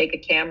to take a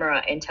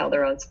camera and tell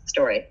their own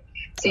story.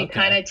 So you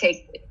kind of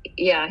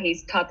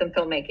he's taught them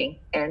filmmaking,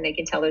 and they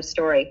can tell their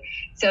story.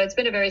 So it's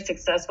been a very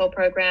successful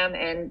program.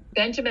 And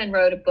Benjamin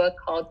wrote a book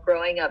called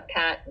Growing Up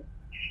Patton.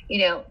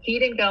 He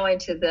didn't go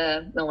into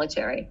the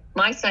military.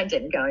 My son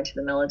didn't go into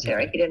the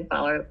military. He didn't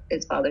follow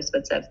his father's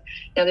footsteps.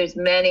 Now, there's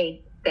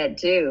many that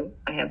do.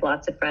 I have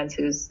lots of friends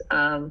whose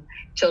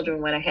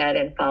children went ahead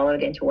and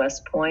followed into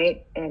West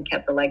Point and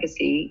kept the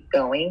legacy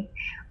going.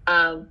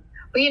 But,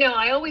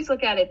 I always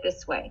look at it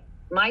this way.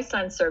 My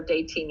son served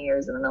 18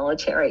 years in the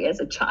military as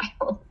a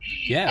child,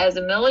 as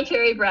a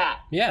military brat.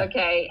 Yeah.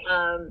 Okay.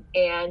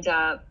 And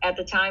at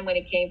the time when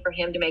it came for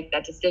him to make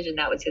that decision,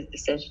 that was his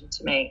decision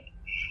to make.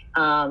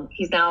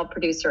 He's now a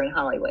producer in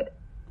Hollywood.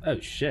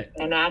 Oh shit!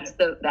 And that's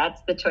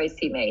the choice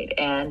he made,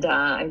 and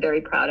I'm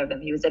very proud of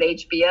him. He was at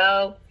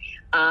HBO,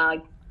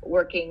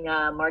 working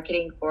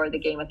marketing for the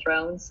Game of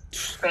Thrones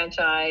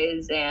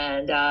franchise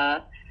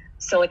and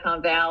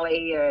Silicon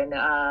Valley and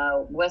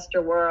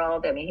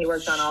Westerworld. I mean, he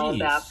worked on all of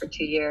that for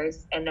 2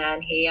 years, and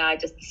then he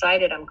just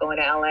decided, I'm going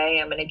to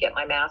LA. I'm going to get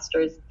my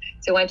master's.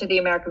 So he went to the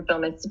American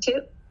Film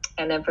Institute,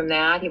 and then from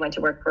that he went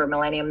to work for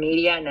Millennium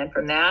Media, and then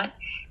from that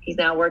he's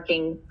now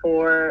working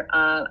for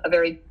a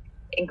very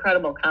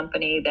incredible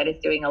company that is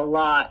doing a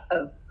lot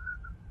of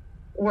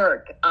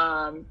work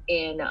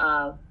in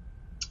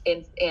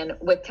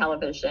with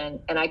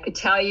television. And I could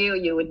tell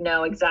you would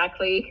know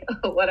exactly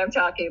what I'm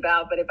talking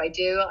about. But if I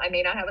do, I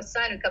may not have a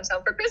son who comes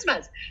home for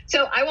Christmas.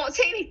 So I won't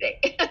say anything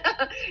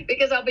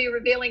because I'll be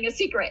revealing a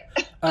secret.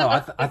 Oh,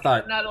 I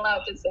thought I'm not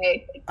allowed to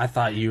say. I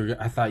thought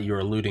you were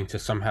alluding to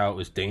somehow it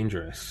was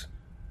dangerous.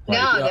 Like,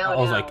 I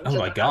was like, oh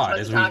my God,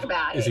 is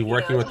he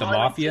working with the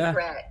mafia?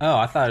 Oh,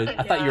 I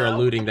thought you were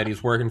alluding that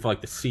he's working for like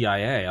the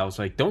CIA. I was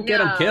like, don't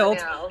get him killed.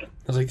 I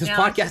was like, this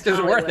podcast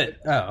isn't worth it.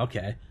 Oh,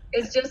 okay.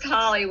 It's just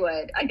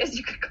Hollywood. I guess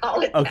you could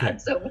call it that in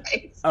some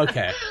ways.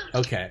 Okay.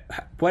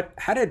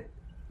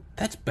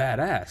 That's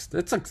badass.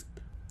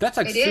 That's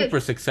like super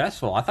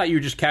successful. I thought you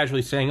were just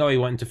casually saying, oh, he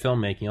went into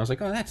filmmaking. I was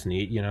like, oh, that's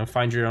neat.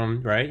 Find your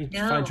own, right?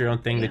 Find your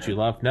own thing that you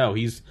love. No,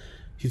 he's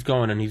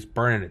going and he's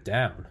burning it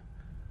down.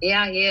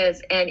 Yeah, he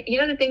is. And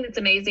the thing that's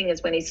amazing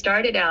is when he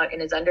started out in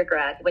his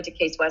undergrad, he went to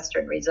Case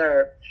Western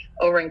Reserve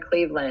over in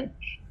Cleveland,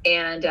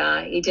 and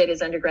he did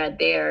his undergrad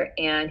there,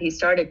 and he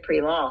started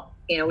pre-law.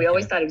 We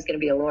always thought he was going to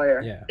be a lawyer.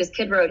 Yeah. This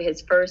kid wrote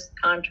his first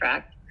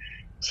contract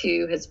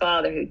to his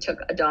father, who took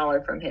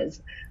 $1 from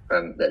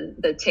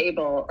the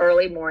table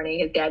early morning.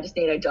 His dad just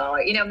needed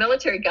 $1. You know,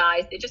 military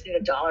guys, they just need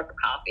 $1 for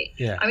coffee.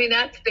 Yeah. I mean,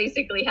 that's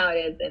basically how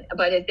it is.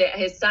 But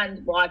his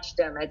son watched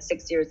him at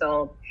 6 years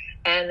old.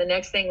 And the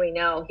next thing we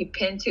know, he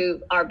pinned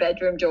to our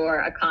bedroom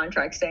door a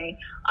contract saying,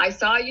 I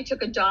saw you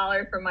took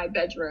 $1 from my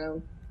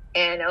bedroom,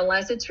 and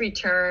unless it's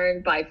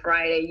returned by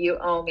Friday, you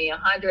owe me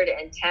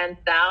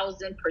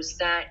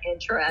 110,000%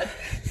 interest.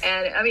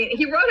 And I mean,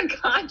 he wrote a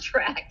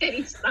contract and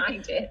he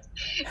signed it.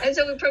 And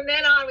so from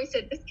then on, we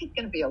said, this kid's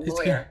going to be a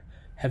lawyer.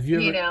 Have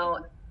you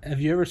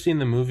ever seen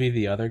the movie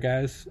The Other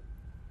Guys?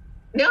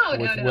 No.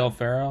 Will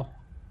Ferrell?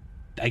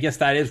 I guess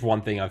that is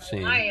one thing I've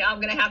seen.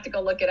 I'm going to have to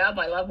go look it up.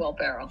 I love Will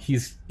Ferrell.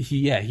 He's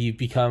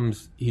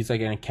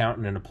like an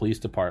accountant in a police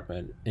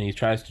department, and he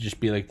tries to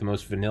just be like the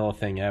most vanilla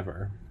thing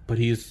ever. But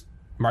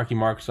Marky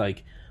Mark's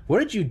like, what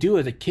did you do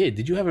as a kid?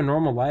 Did you have a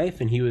normal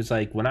life? And he was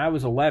like, when I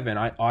was 11,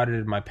 I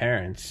audited my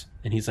parents.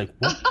 And he's like,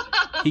 what?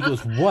 He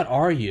goes, what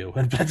are you?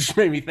 And that just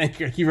made me think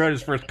he wrote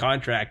his first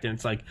contract, and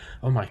it's like,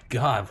 oh my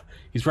God,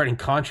 he's writing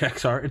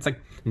contracts. It's like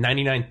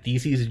 99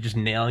 Theses and just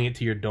nailing it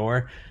to your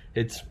door.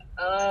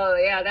 Oh,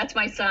 yeah, that's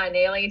my son,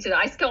 nailing it to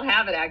I still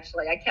have it,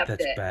 actually. I kept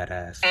it. That's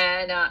badass.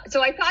 And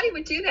so I thought he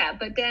would do that.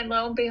 But then,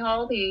 lo and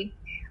behold,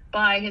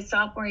 by his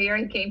sophomore year,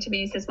 he came to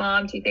me and says,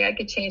 Mom, do you think I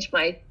could change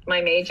my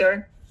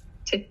major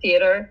to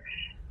theater?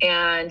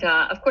 And,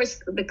 of course,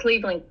 the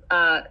Cleveland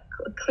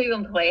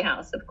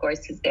Playhouse, of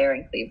course, is there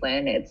in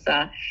Cleveland.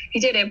 He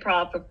did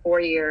improv for 4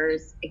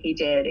 years. He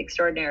did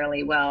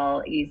extraordinarily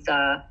well.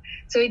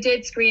 So he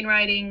did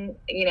screenwriting,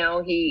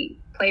 he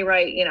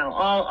playwright,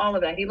 all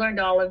of that. He learned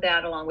all of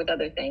that along with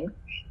other things.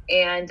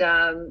 And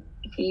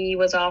he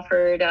was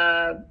offered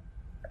a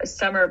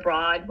summer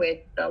abroad with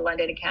the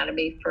London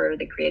Academy for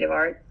the Creative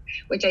Arts,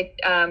 which I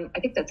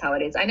think that's how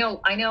it is. I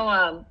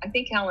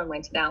think Helen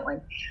went to that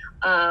one.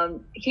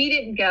 He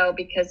didn't go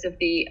because of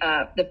the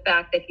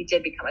fact that he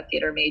did become a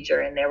theater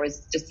major, and there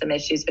was just some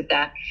issues with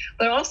that.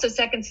 But also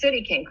Second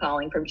City came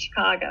calling from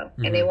Chicago,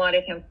 mm-hmm. and they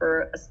wanted him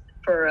for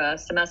a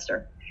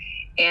semester.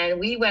 And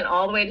we went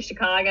all the way to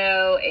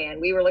Chicago,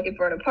 and we were looking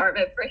for an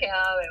apartment for him,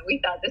 and we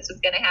thought this was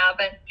going to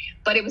happen.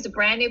 But it was a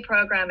brand new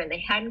program, and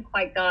they hadn't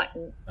quite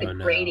gotten the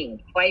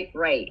grading quite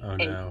right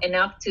and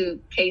enough to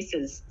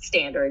Case's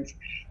standards.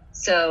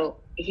 So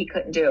he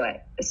couldn't do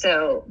it.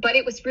 But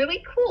it was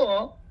really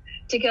cool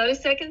to go to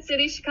Second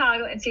City,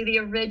 Chicago, and see the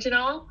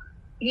original,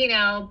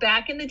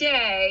 back in the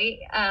day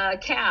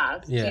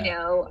cast,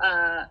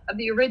 of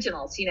the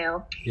originals,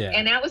 Yeah.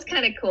 And that was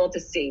kind of cool to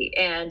see.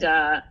 And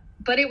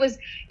but it was,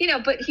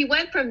 but he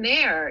went from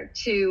there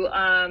to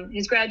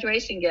his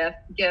graduation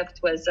gift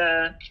was,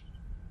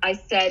 I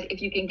said,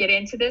 if you can get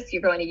into this,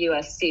 you're going to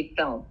USC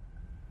film.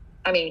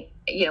 I mean,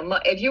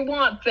 if you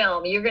want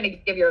film, you're going to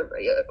give your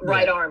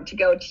right arm to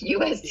go to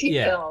USC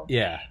film.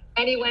 Yeah.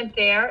 And he went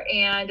there,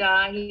 and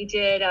he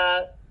did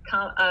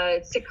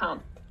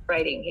sitcom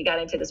writing. He got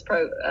into this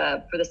for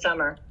the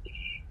summer.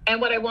 And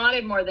what I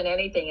wanted more than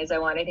anything is I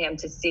wanted him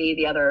to see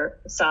the other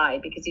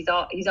side, because he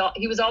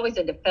was always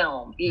into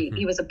film.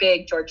 He was a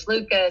big George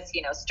Lucas,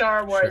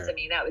 Star Wars. Sure. I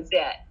mean, that was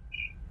it.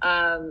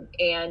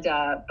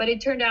 But it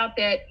turned out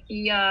that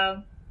he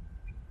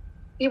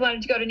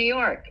wanted to go to New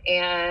York,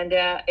 and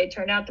it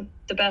turned out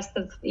the best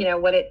of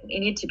what it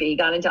needed to be. He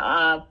got into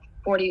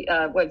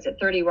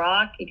 30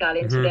 Rock. He got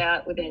into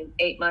that within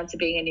 8 months of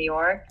being in New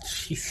York.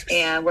 Jesus.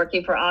 And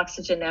working for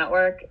Oxygen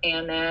Network.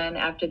 And then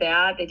after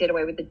that, they did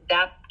away with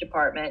that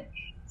department.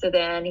 So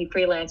then he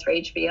freelanced for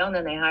HBO, and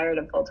then they hired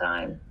him full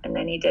time. And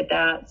then he did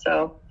that.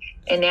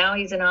 And now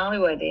he's in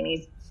Hollywood, and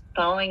he's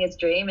following his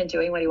dream and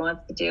doing what he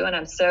wants to do. And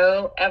I'm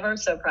so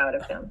proud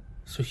of him.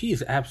 So he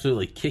is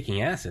absolutely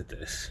kicking ass at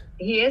this.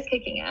 He is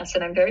kicking ass,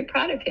 and I'm very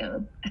proud of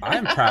him.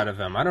 I'm proud of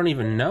him. I don't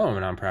even know him,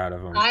 and I'm proud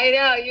of him. I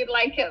know. You'd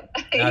like him.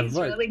 He's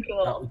really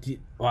cool.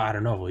 Well, I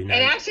don't know. And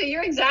actually,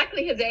 you're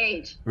exactly his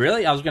age.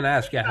 Really? I was going to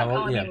ask, how old?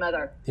 Calling me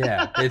mother.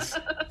 Yeah.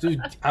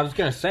 Dude, I was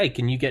going to say,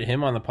 can you get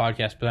him on the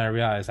podcast? But I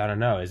realized, I don't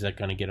know. Is that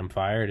going to get him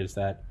fired? Is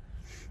that...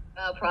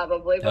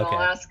 Probably, but okay.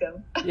 I'll ask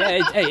him.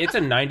 Yeah, it's a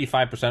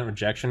 95%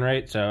 rejection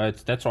rate, so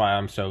that's why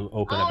I'm so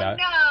open about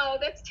it. Oh, no,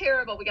 that's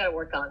terrible. We got to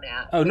work on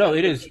that. Oh, no,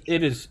 it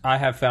is. I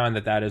have found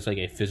that is like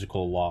a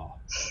physical law.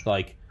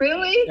 Like,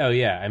 really? Oh,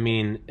 yeah. I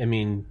mean,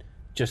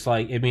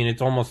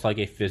 it's almost like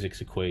a physics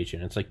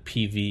equation. It's like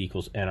PV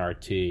equals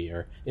nRT,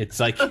 or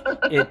it's like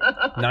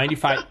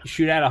 95.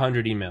 Shoot out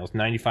 100 emails,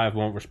 95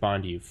 won't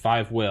respond to you,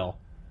 5 will.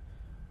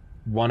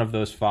 One of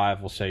those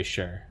 5 will say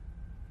sure.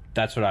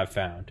 That's what I've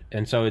found.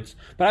 And so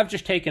but I've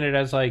just taken it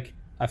as like,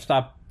 I've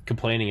stopped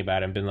complaining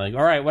about it and been like,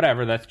 all right,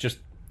 whatever. That's just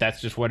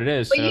what it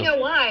is. But you know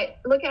what?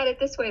 Look at it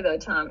this way though,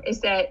 Tom,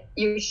 is that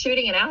you're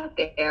shooting it out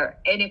there.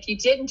 And if you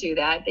didn't do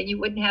that, then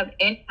you wouldn't have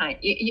any kind.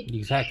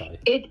 Exactly.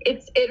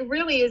 It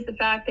really is the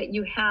fact that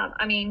you have,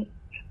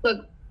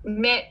 look,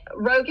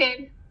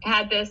 Rogan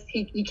had this,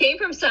 he came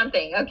from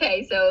something.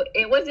 Okay. So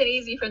it wasn't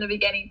easy from the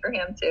beginning for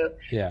him too.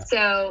 Yeah.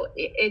 So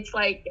it's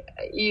like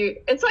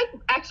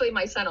actually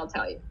my son will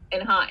tell you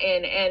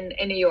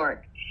in New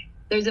York,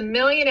 there's a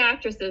million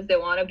actresses that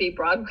want to be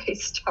Broadway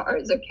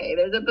stars. Okay.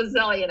 There's a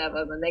bazillion of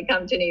them and they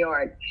come to New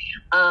York.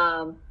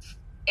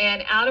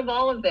 And out of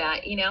all of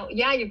that,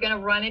 you're going to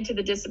run into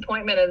the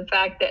disappointment of the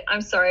fact that,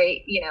 I'm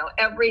sorry,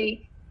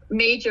 every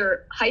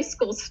major high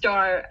school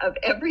star of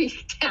every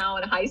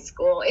town high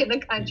school in the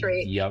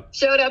country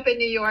showed up in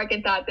New York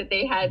and thought that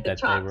they had the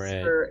chops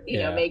for,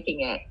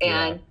 making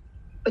it.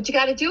 But you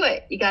got to do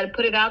it. You got to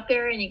put it out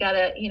there, and you got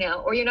to,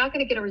 or you're not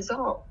going to get a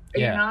result. Or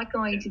you're not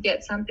going to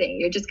get something.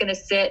 You're just going to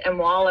sit and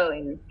wallow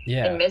in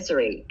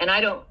misery. And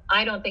I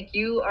don't think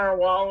you are a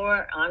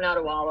wallower. I'm not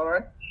a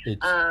wallower. You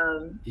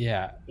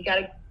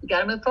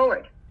gotta move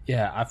forward.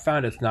 Yeah, I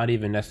found it's not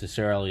even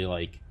necessarily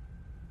like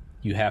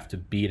you have to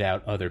beat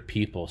out other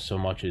people so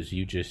much as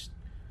you just.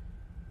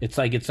 It's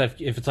like if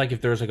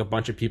there's like a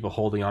bunch of people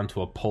holding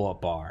onto a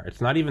pull-up bar. It's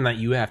not even that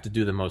you have to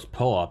do the most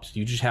pull-ups.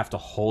 You just have to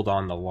hold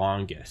on the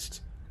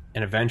longest,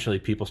 and eventually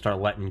people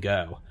start letting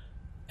go.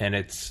 And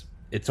it's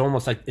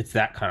almost like it's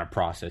that kind of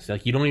process.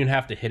 Like you don't even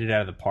have to hit it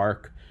out of the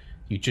park.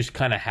 You just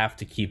kind of have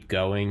to keep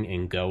going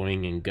and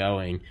going and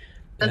going.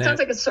 That sounds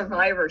like a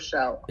Survivor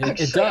show.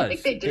 Actually, it does. I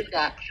think they did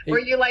that, where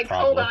you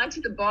hold on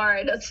to the bar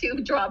and that's who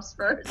drops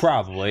first.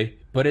 Probably,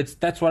 but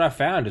that's what I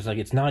found. Is like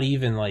it's not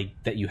even like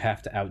that you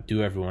have to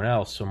outdo everyone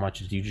else so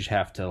much as you just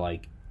have to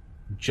like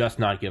just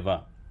not give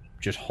up,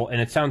 just hold.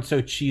 And it sounds so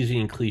cheesy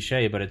and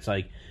cliche, but it's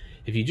like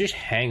if you just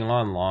hang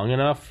on long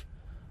enough,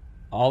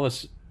 all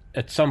this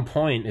at some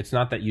point it's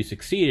not that you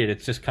succeeded.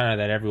 It's just kind of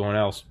that everyone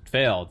else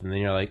failed, and then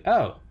you're like,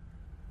 oh,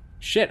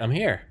 shit, I'm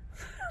here.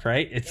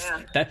 Right? It's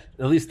that.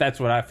 At least that's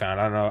what I found.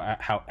 I don't know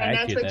how and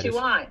accurate that's what you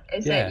want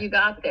is that you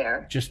got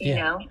there. Just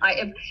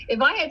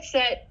if I had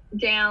sat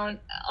down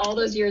all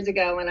those years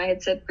ago and I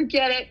had said,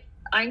 forget it,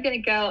 I'm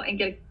going to go and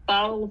get a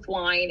bottle of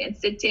wine and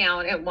sit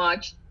down and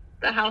watch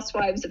The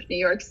Housewives of New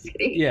York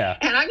City. Yeah.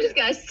 And I'm just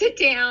going to sit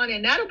down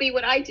and that'll be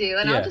what I do,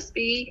 and I'll just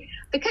be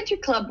the country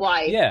club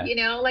wife. Yeah.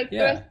 The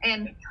rest.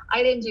 And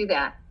I didn't do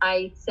that.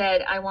 I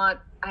said, I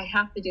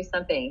have to do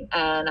something,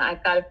 and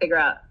I've got to figure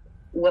out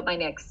what my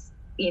next.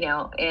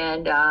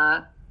 And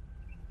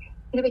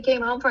it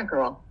became Homefront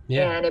Girl.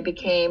 Yeah. And it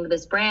became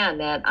this brand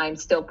that I'm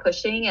still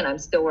pushing, and I'm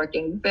still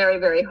working very,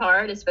 very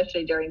hard,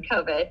 especially during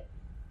COVID,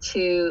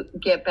 to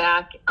get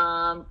back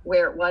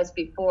where it was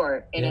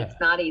before. And it's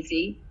not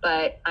easy,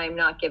 but I'm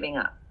not giving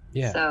up.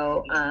 Yeah.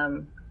 So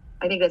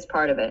I think that's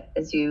part of it,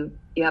 is you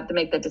have to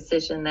make the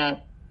decision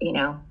that, you're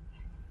not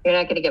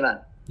going to give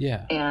up.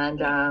 Yeah.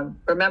 And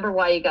remember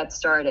why you got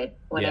started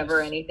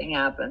whenever anything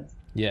happens.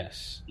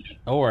 Yes.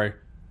 Or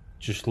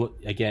just look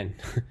again,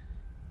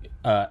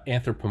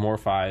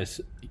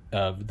 anthropomorphize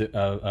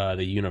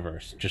the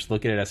universe. Just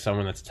look at it as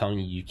someone that's telling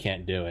you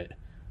can't do it.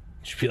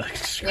 Just be like,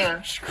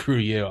 screw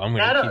you. I'm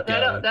going to keep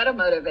going. That'll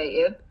motivate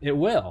you. It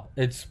will.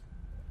 It's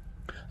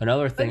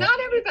another thing. But not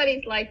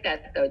everybody's like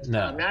that, though, Tom.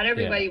 No, not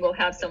everybody will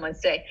have someone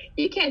say,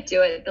 you can't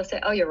do it. They'll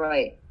say, oh, you're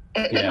right.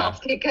 And then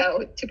off they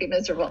go to be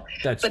miserable.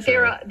 That's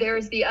true.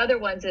 There's the other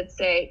ones that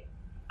say,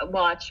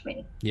 watch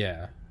me.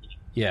 Yeah.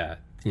 Yeah.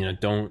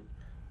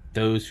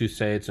 Those who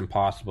say it's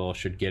impossible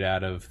should get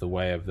out of the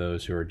way of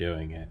those who are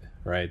doing it,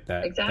 right?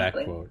 That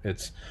quote.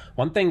 It's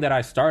one thing that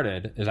I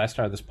started this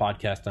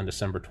podcast on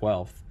December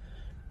 12th,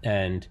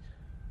 and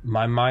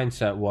my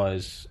mindset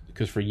was,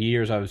 because for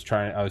years I was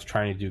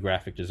trying to do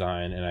graphic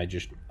design, and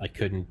I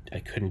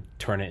couldn't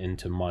turn it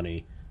into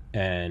money,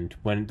 and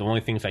when the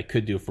only things I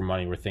could do for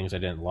money were things I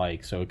didn't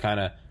like. So it kind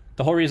of,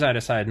 the whole reason I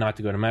decided not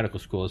to go to medical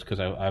school is because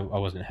I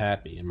wasn't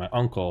happy. And my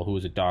uncle, who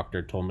was a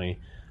doctor, told me,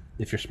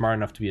 if you're smart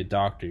enough to be a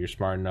doctor, you're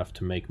smart enough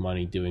to make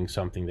money doing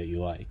something that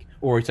you like.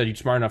 Or he said you're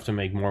smart enough to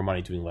make more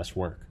money doing less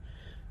work.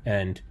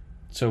 And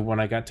so when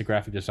I got to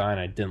graphic design,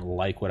 I didn't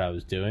like what I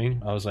was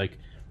doing. I was like,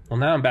 well,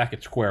 now I'm back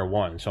at square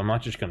one, so I'm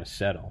not just going to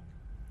settle.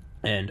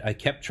 And I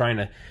kept trying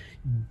to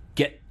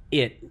get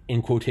it,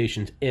 in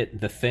quotations,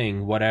 the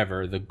thing,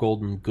 whatever, the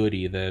golden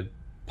goodie, the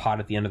pot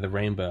at the end of the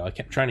rainbow. I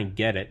kept trying to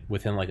get it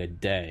within like a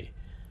day.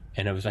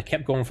 And I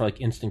kept going for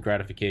like instant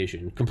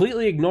gratification,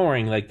 completely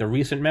ignoring like the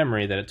recent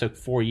memory that it took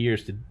 4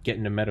 years to get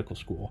into medical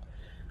school.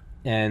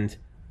 And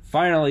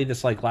finally,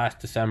 this like last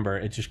December,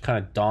 it just kind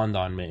of dawned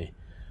on me.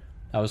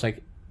 I was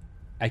like,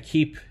 I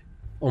keep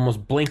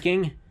almost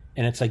blinking,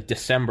 and it's like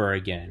December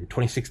again,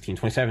 2016,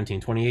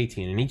 2017,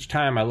 2018. And each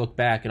time I look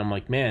back and I'm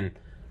like, man,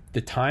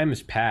 the time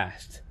has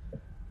passed.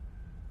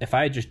 If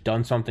I had just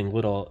done something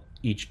little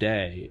each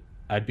day,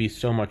 I'd be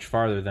so much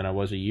farther than I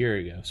was a year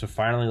ago. So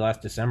finally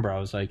last December, I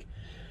was like,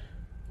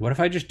 what if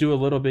I just do a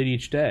little bit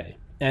each day?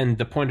 And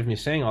the point of me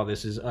saying all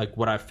this is like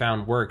what I've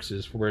found works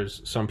is,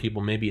 whereas some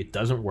people, maybe it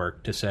doesn't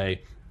work to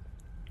say,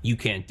 you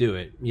can't do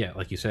it. Yeah,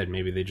 like you said,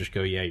 maybe they just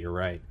go, yeah, you're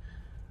right.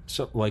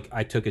 So like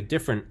I took a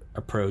different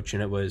approach,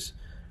 and it was,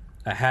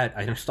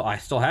 I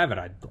still have it.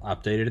 I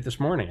updated it this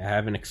morning. I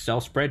have an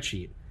Excel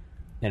spreadsheet,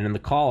 and in the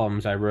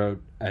columns I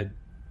wrote a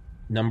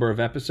number of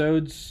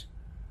episodes,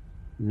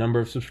 number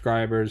of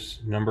subscribers,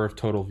 number of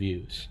total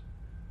views.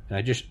 And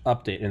I just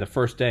update. And the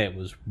first day it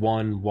was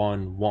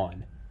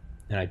 111.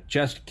 And I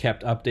just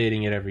kept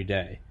updating it every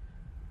day.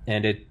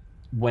 And it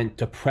went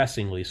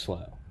depressingly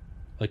slow.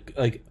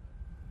 Like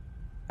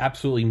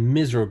absolutely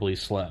miserably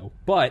slow.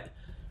 But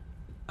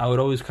I would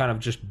always kind of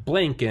just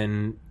blink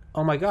and,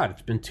 oh my God,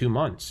 it's been 2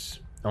 months.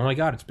 Oh my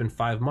God, it's been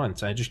 5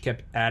 months. I just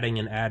kept adding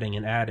and adding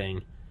and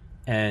adding.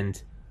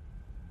 And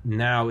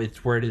now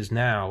it's where it is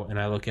now. And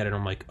I look at it and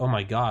I'm like, oh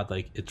my God,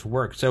 like it's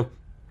worked. So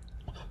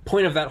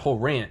point of that whole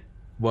rant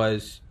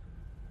was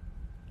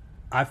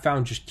I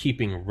found just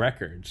keeping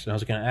records. And I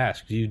was going to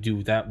ask, do you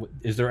do that?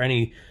 Is there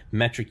any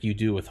metric you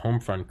do with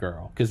Homefront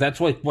Girl? Because that's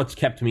what's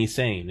kept me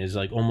sane, is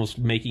like almost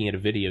making it a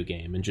video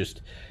game and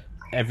just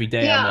every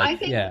day. Yeah, I'm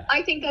like,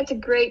 I think that's a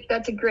great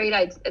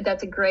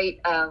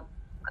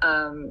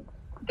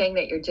thing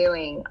that you're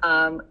doing.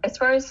 As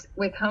far as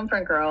with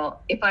Homefront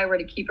Girl, if I were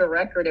to keep a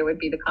record, it would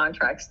be the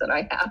contracts that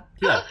I have.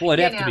 Yeah, well,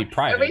 it'd have to be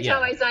private. Every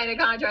time I sign a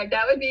contract,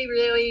 that would be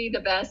really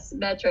the best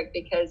metric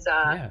because,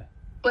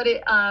 but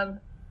it,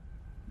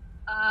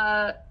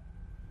 the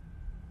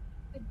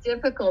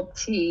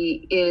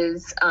difficulty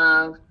is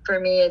for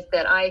me is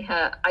that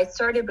I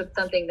started with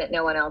something that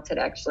no one else had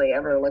actually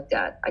ever looked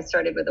at. I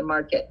started with a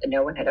market that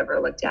no one had ever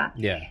looked at.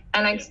 Yeah.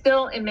 And I'm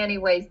still in many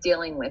ways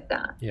dealing with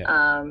that.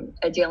 Yeah.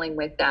 Dealing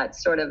with that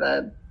sort of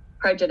a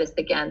prejudice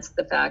against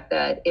the fact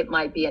that it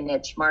might be a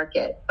niche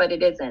market, but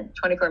it isn't.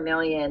 24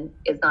 million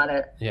is not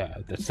a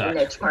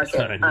niche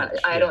market.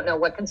 I don't know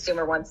what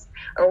consumer wants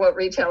or what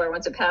retailer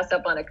wants to pass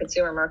up on a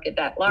consumer market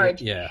that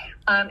large. Yeah.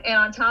 And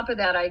on top of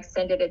that, I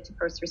extended it to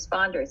first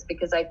responders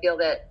because I feel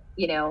that,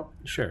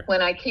 sure.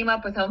 When I came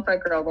up with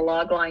Homefront Girl, the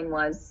log line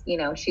was,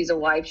 she's a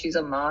wife, she's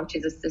a mom,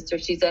 she's a sister,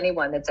 she's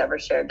anyone that's ever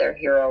shared their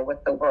hero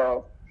with the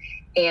world.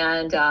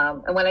 And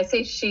when I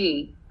say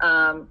she,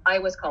 I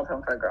was called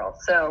Homefront Girl.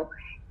 So,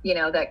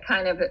 that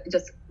kind of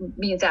just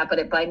means that, but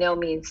it by no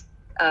means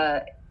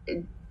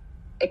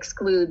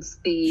excludes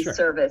the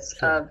service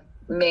of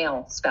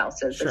male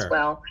spouses as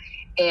well.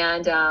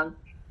 And,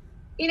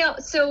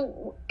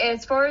 so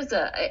as far as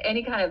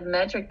any kind of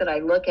metric that I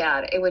look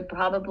at, it would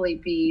probably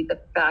be the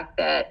fact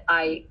that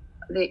I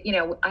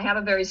have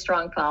a very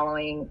strong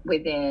following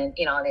within,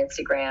 on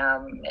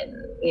Instagram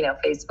and,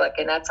 Facebook,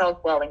 and that's all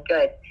well and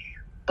good.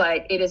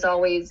 But it is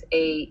always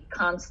a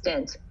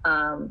constant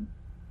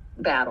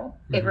battle.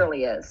 Mm-hmm. It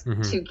really is,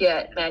 to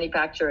get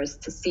manufacturers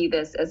to see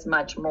this as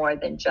much more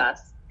than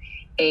just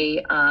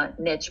a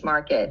niche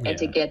market and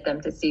to get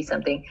them to see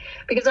something,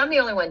 because I'm the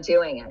only one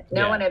doing it.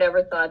 No one had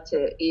ever thought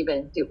to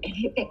even do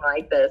anything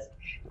like this,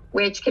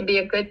 which can be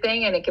a good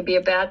thing and it can be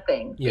a bad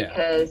thing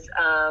because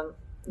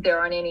there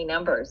aren't any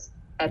numbers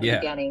at the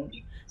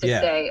beginning to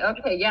say,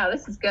 okay,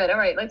 this is good. All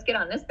right, let's get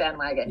on this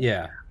bandwagon.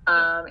 Yeah.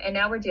 And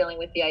now we're dealing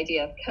with the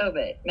idea of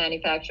COVID.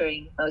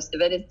 Manufacturing, most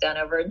of it is done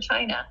over in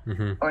China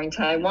or in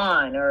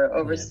Taiwan or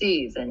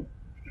overseas. And,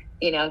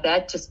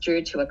 that just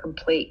drew to a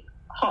complete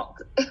halt,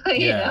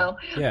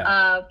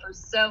 for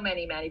so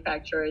many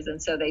manufacturers.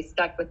 And so they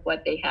stuck with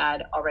what they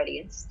had already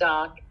in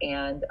stock,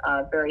 and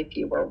very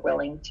few were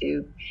willing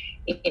to,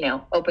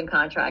 open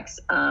contracts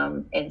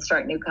and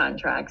start new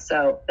contracts.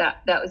 So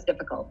that was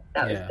difficult.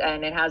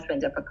 And it has been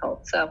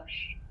difficult. So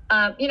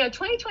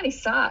 2020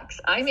 sucks.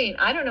 I mean,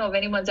 I don't know if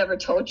anyone's ever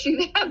told you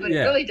that, but it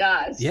really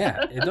does.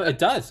 Yeah, it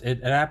does.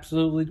 It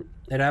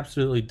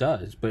absolutely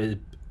does. But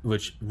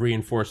which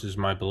reinforces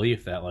my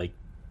belief that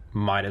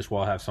might as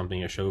well have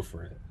something to show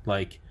for it.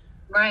 Right,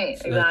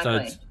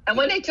 exactly. And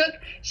when they took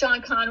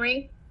Sean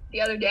Connery the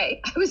other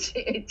day,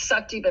 it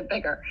sucked even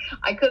bigger.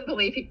 I couldn't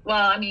believe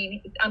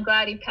I'm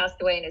glad he passed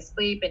away in his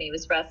sleep and he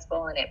was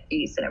restful and at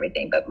peace and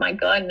everything. But my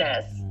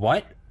goodness.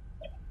 What?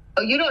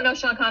 Oh, you don't know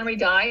Sean Connery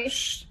died?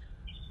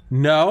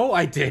 No,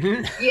 I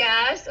didn't.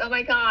 Yes. Oh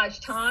my gosh,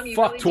 Tom, you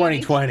fuck really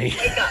 2020.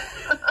 Wake up.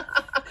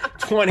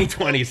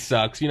 2020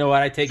 sucks. You know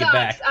what? I take it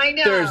back. I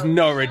know. There's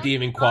no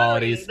redeeming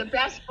qualities. The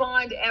best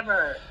Bond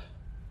ever.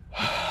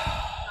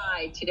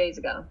 Died 2 days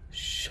ago.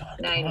 Sean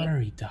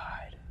Connery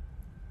died.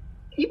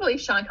 Can you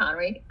believe Sean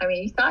Connery? I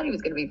mean, he thought he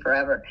was going to be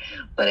forever,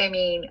 but I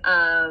mean,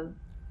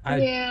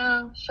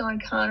 Sean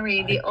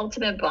Connery, the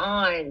ultimate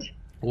Bond.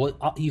 Well,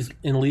 he's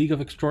in League of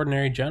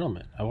Extraordinary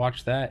Gentlemen. I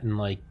watched that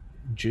in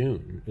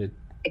June.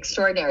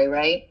 Extraordinary,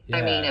 right? Yeah.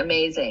 I mean,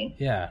 amazing.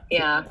 Yeah.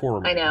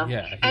 Horrible. I know.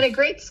 Yeah, and a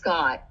great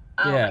Scott.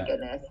 Oh my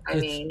goodness. I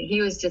mean,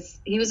 he was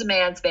a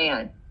man's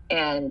man.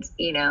 And,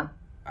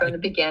 from the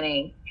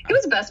beginning, he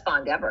was the best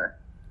Bond ever.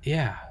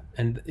 Yeah.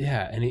 And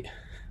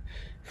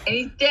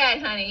he's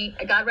dead, honey.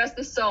 God rest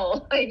his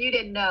soul. And you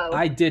didn't know.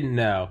 I didn't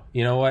know.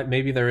 You know what?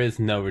 Maybe there is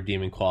no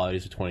redeeming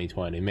qualities of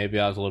 2020. Maybe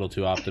I was a little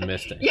too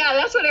optimistic. Yeah,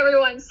 that's what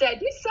everyone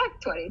said. You suck,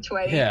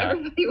 2020. Yeah.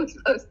 Everybody was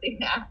posting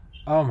that.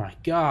 Oh my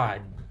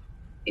God.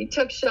 He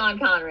took Sean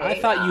Connery. I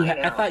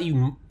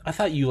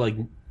thought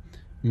you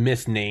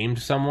misnamed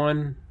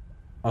someone.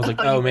 I was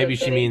like, maybe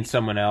she means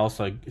someone else,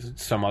 like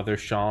some other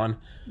Sean.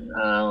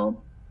 Oh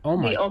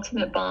my! The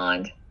ultimate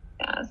Bond.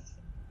 Yes.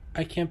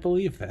 I can't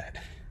believe that.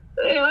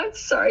 I'm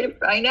sorry.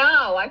 I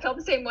know. I felt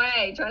the same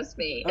way. Trust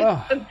me.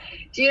 Oh.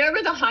 Do you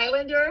remember the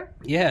Highlander?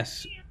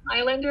 Yes.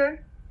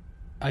 Highlander.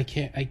 I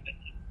can't. I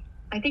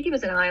think he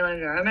was an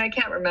Highlander. I mean, I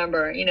can't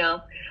remember.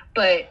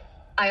 But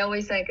I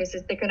always think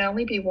there can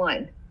only be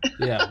one.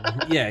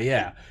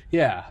 Yeah.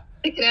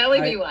 There can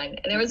only be one,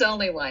 and there was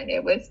only one.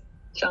 It was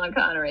Sean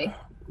Connery.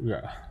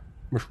 Yeah,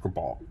 Mr.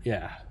 Ball.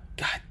 Yeah.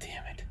 God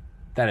damn it.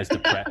 That is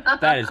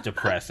that is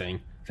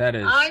depressing. That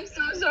is. I'm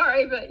so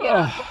sorry, but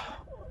yeah,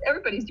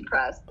 everybody's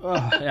depressed.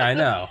 Yeah, I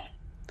know.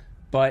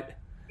 But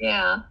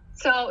yeah.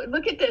 So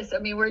look at this. I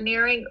mean, we're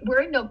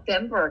in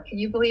November. Can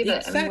you believe it?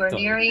 Exactly. I mean, we're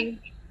nearing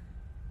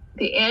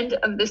the end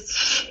of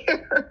this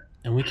year.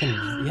 And we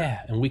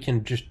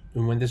can just,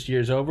 when this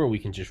year's over, we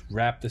can just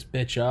wrap this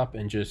bitch up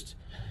and just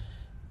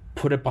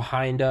put it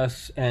behind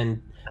us.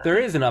 And there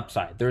is an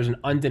upside. There is an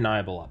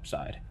undeniable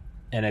upside.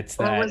 And it's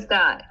that. What was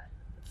that?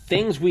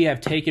 Things we have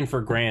taken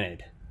for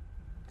granted.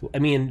 I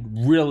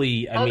mean,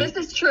 really. This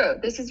is true.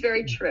 This is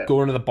very true.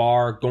 Going to the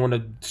bar, going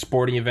to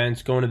sporting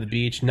events, going to the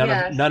beach.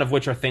 None of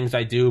which are things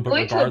I do, but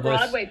going regardless. To a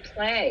Broadway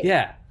play.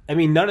 Yeah. I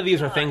mean, none of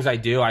these are things I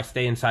do. I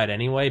stay inside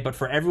anyway. But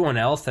for everyone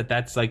else,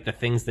 that's like the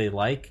things they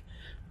like,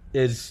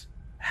 is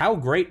how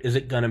great is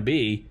it going to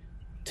be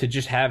to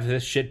just have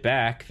this shit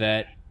back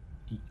that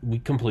we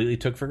completely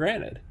took for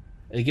granted?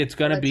 It's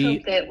going to be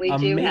hope that we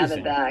amazing. Do have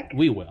it back.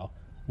 We will.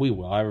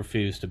 I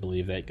refuse to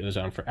believe that it goes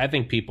on for. I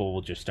think people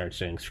will just start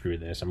saying, "Screw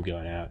this! I'm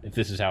going out. If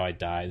this is how I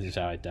die, this is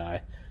how I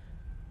die."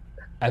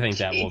 I think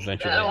that will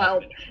eventually.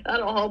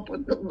 That'll help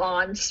with the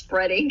lawn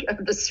spreading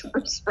of the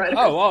spread.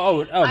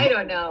 Oh! I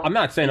don't know. I'm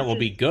not saying it will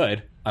be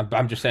good.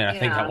 I'm just saying I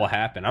think that will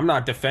happen. I'm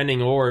not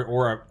defending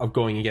or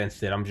going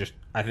against it.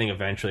 I think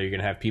eventually you're going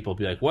to have people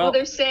be like, well,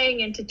 they're saying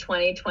into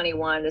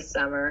 2021 this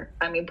summer.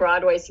 I mean,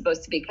 Broadway's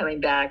supposed to be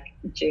coming back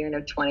June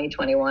of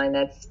 2021.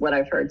 That's what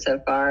I've heard so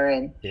far.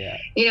 And,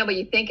 but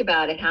you think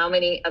about it, how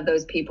many of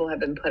those people have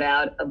been put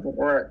out of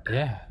work?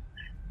 Yeah.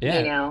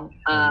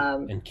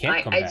 And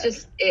can't come back.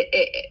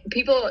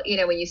 People,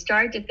 when you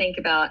start to think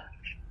about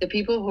the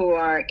people who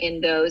are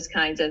in those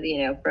kinds of,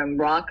 from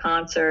rock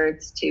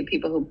concerts to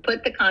people who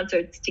put the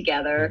concerts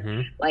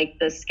together, like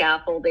the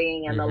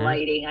scaffolding and the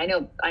lighting. I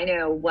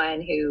know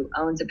one who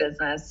owns a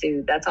business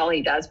who that's all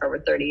he does for over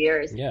 30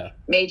 years. Yeah.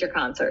 Major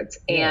concerts.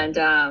 Yeah.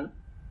 And,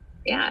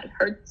 it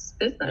hurts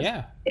business.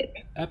 Yeah,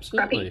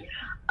 absolutely.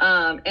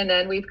 And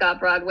then we've got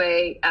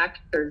Broadway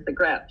actors, the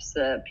Grips,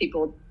 the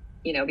people,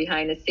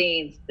 behind the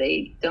scenes,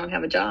 they don't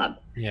have a job.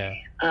 Yeah.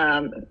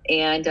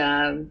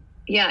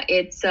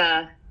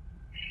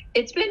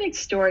 It's been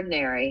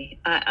extraordinary.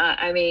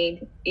 I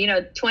mean,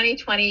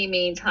 2020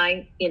 means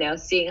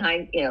seeing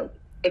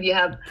if you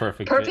have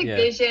perfect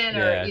vision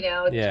or,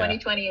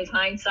 2020 is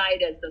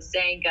hindsight, as the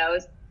saying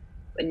goes,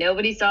 but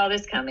nobody saw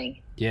this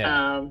coming.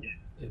 Yeah.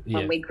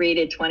 When we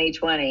greeted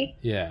 2020.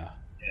 Yeah.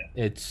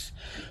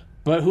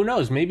 But who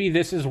knows? Maybe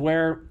this is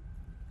where,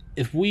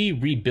 if we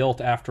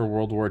rebuilt after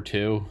World War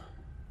II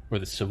or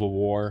the Civil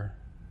War,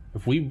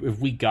 if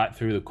we got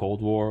through the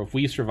Cold War, if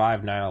we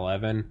survived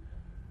 9/11,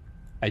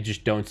 I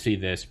just don't see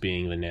this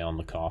being the nail in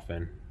the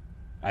coffin.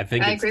 I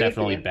think it's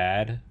definitely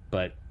bad,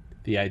 but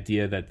the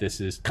idea that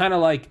this is kind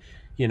of like,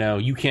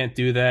 you can't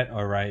do that.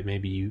 All right,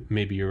 maybe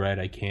you're right,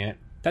 I can't.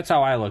 That's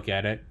how I look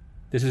at it.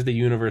 This is the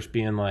universe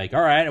being like,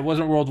 all right, it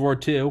wasn't World War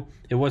II,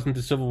 it wasn't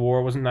the Civil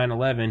War, it wasn't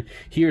 9/11.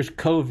 Here's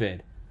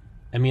COVID.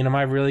 I mean, am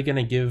I really going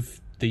to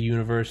give the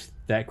universe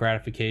that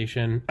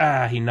gratification?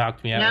 He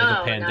knocked me out with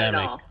a pandemic.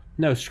 Not at all.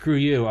 No, screw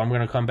you. I'm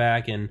going to come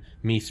back, and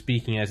me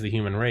speaking as the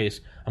human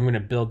race, I'm going to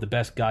build the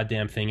best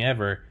goddamn thing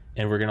ever,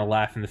 and we're going to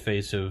laugh in the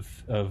face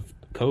of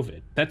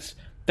COVID.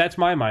 That's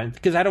my mind,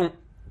 because I don't...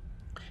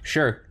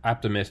 Sure,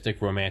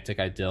 optimistic, romantic,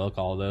 idyllic,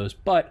 all of those,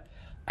 but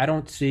I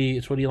don't see...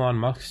 It's what Elon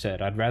Musk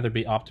said. I'd rather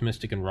be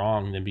optimistic and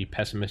wrong than be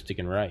pessimistic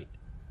and right.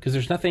 Because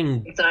there's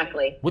nothing...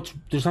 Exactly.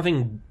 There's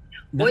nothing...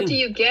 What do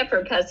you get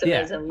from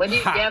pessimism? What do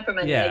you get from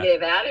a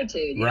negative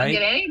attitude? You don't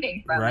get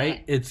anything from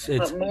it. It's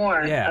but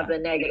more of the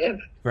negative.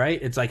 Right?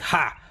 It's like,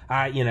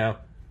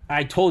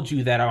 I told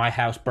you that my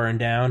house burned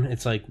down.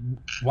 It's like,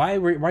 why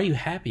are you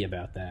happy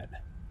about that?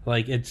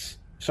 Like,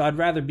 so I'd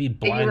rather be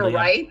blindly... You were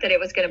right that it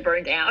was going to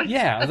burn down?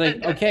 Yeah. I was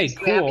like, okay,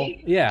 cool.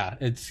 Happy. Yeah.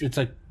 It's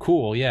like,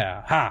 cool.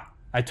 Yeah.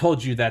 I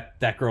told you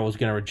that girl was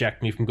going to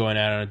reject me from going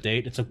out on a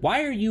date. It's like,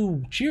 why are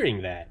you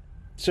cheering that?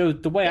 So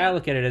the way I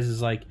look at it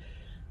is like,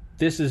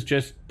 this is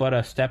just but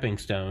a stepping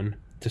stone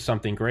to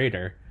something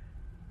greater.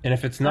 And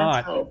if it's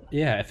not,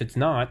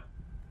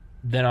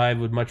 then I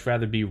would much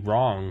rather be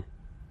wrong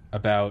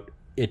about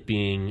it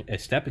being a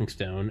stepping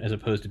stone as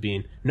opposed to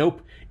being,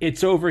 nope,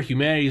 it's over,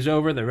 humanity's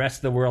over, the rest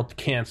of the world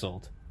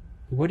canceled.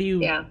 What do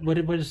you, what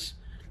is,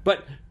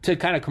 but to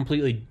kind of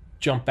completely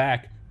jump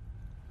back,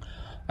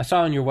 I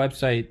saw on your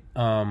website,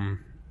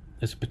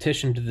 there's a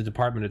petition to the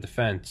Department of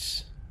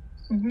Defense.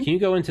 Mm-hmm. Can you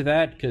go into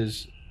that?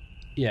 Because,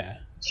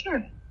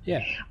 Sure.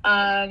 Yeah.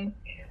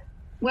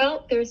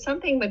 Well, there's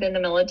something within the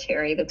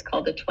military that's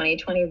called the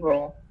 2020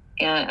 rule.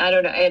 And I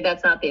don't know,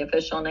 that's not the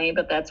official name,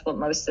 but that's what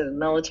most of the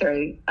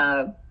military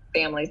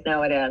families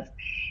know it as.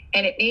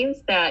 And it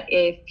means that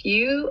if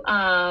you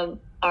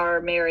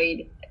are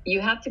married, you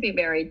have to be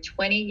married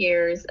 20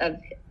 years of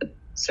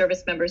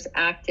service members'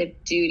 active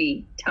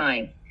duty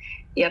time.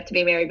 You have to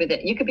be married with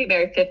it. You could be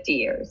married 50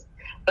 years.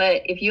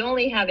 But if you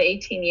only have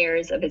 18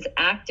 years of his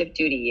active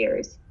duty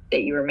years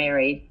that you were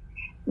married,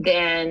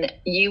 then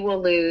you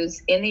will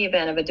lose, in the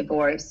event of a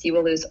divorce, you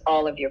will lose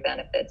all of your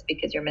benefits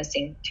because you're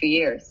missing 2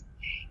 years.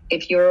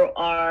 If you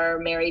are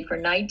married for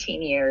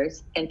 19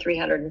 years and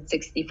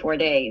 364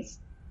 days,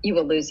 you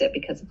will lose it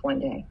because of 1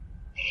 day.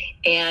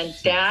 And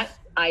that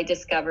I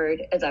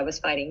discovered as I was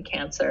fighting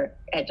cancer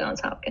at Johns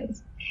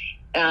Hopkins,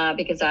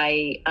 because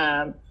I,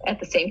 at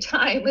the same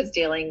time, was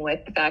dealing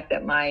with the fact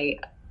that my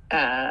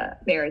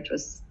marriage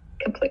was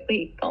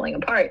completely falling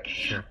apart.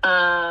 Sure.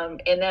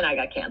 And then I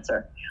got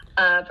cancer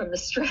from the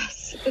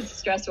stress, because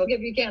stress will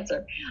give you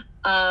cancer.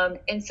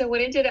 And so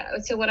what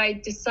I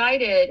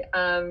decided,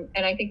 and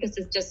I think this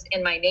is just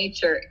in my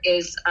nature,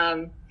 is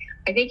I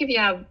think if you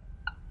have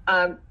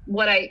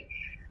what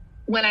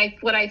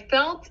I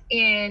felt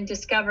in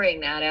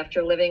discovering that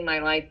after living my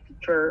life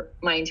for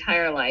my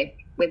entire life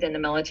within the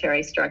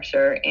military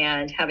structure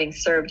and having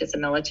served as a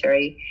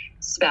military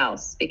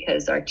spouse,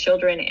 because our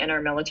children and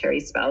our military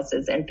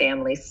spouses and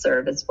families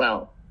serve as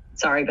well.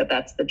 Sorry, but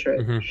that's the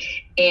truth. Mm-hmm.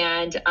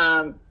 And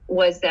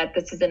was that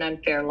this is an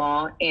unfair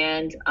law.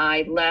 And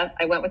I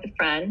went with a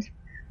friend.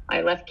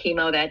 I left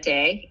chemo that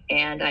day,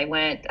 and I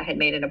had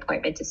made an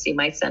appointment to see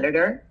my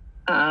senator,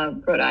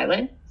 Rhode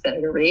Island,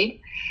 Senator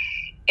Reed.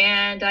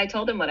 And I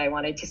told him what I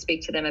wanted to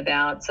speak to them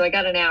about. So I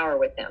got an hour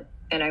with him,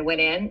 and I went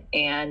in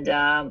and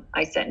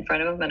I sat in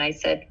front of him and I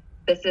said,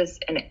 this is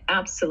an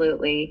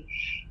absolutely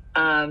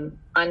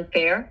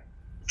unfair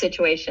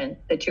situation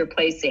that you're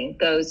placing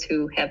those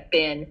who have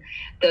been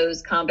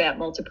those combat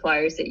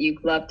multipliers that you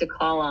love to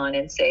call on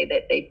and say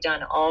that they've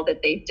done all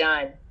that they've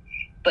done.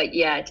 But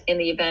yet, in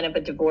the event of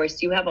a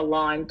divorce, you have a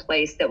law in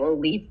place that will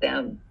leave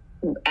them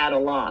at a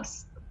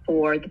loss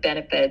for the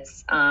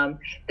benefits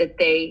that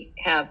they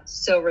have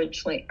so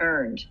richly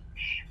earned.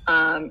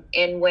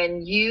 And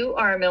when you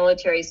are a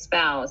military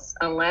spouse,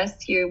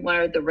 unless you're one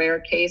of the rare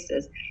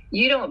cases,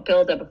 you don't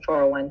build up a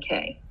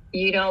 401k.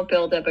 You don't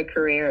build up a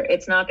career.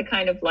 It's not the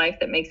kind of life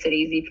that makes it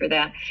easy for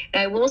that.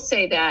 And I will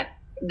say that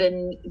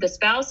the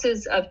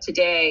spouses of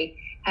today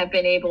have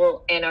been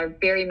able and are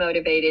very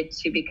motivated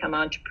to become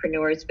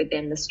entrepreneurs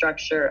within the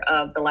structure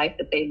of the life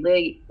that they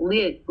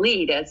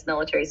lead as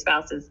military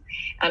spouses.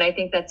 And I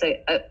think that's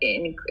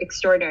an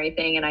extraordinary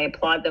thing, and I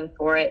applaud them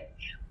for it.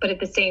 But at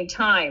the same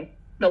time,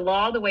 the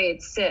law, the way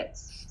it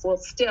sits, will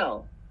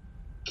still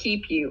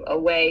keep you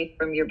away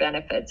from your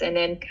benefits. And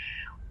then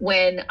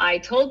when I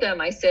told them,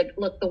 I said,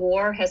 look, the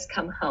war has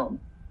come home.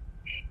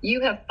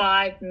 You have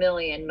 5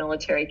 million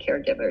military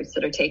caregivers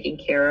that are taking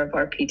care of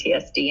our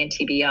PTSD and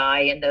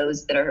TBI and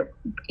those that are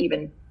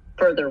even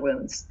further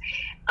wounds.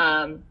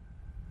 And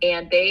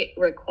they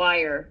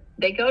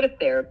go to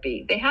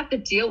therapy. They have to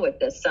deal with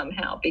this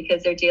somehow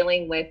because they're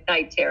dealing with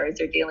night terrors.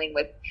 They're dealing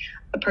with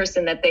a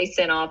person that they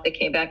sent off that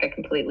came back a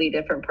completely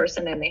different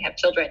person, and they have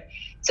children.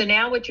 So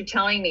now what you're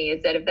telling me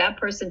is that if that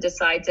person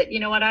decides that, you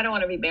know what, I don't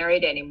want to be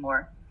married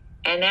anymore,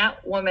 and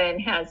that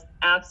woman has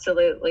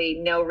absolutely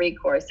no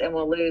recourse and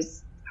will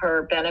lose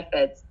her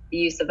benefits, the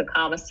use of the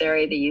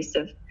commissary, the use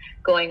of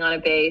going on a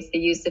base, the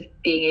use of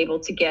being able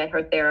to get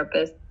her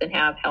therapist and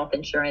have health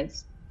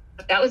insurance.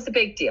 That was the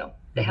big deal.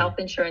 The health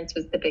insurance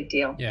was the big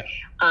deal. Yeah.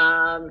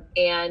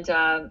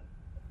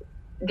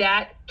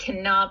 That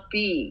cannot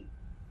be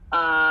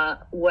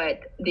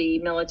what the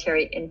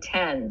military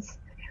intends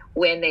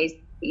when they,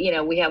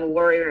 we have a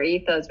warrior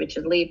ethos, which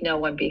is leave no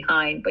one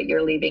behind, but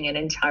you're leaving an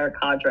entire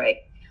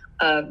cadre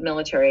of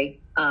military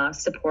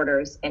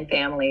supporters and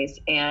families,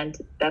 and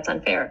that's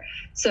unfair.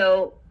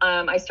 So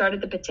I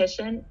started the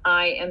petition.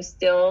 I am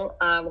still,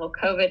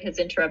 COVID has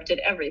interrupted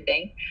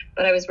everything,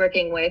 but I was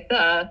working with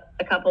a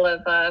couple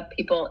of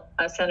people,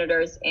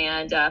 senators,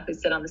 and who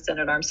sit on the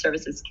Senate Armed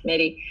Services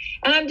Committee.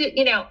 And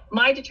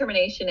my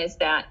determination is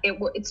that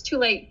it's too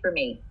late for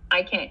me.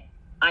 I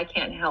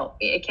can't help.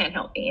 It can't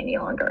help me any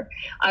longer.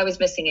 I was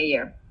missing a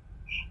year,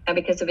 and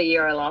because of a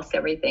year, I lost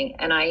everything.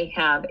 And I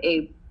had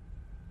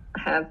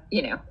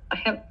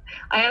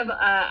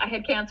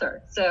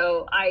cancer,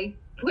 so I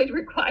would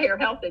require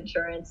health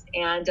insurance.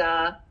 And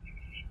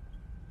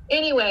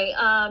anyway,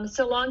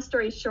 so long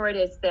story short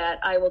is that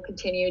I will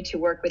continue to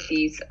work with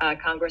these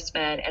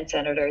congressmen and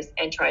senators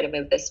and try to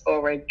move this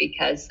forward,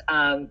 because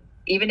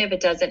even if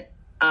it doesn't,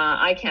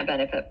 I can't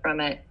benefit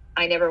from it.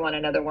 I never want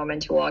another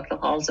woman to walk the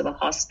halls of a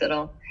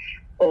hospital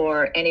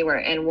or anywhere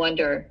and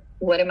wonder,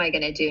 what am I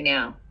going to do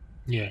now?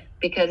 Yeah.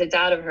 Because it's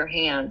out of her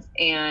hands.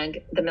 And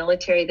the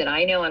military that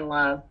I know and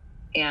love,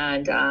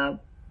 and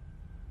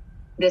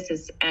this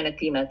is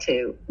anathema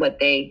to what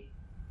they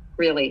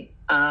really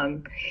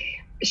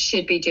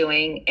should be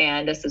doing,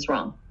 and this is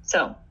wrong.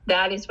 So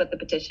that is what the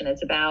petition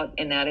is about,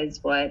 and that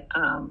is what,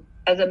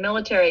 as a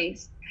military,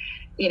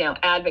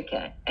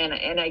 advocate,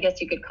 and I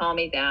guess you could call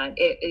me that,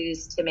 it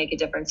is to make a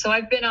difference. So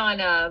I've been on,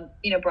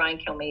 Brian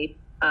Kilmeade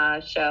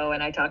show,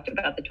 and I talked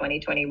about the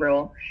 2020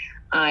 rule.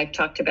 I've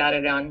talked about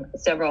it on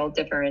several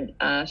different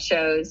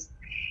shows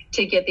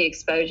to get the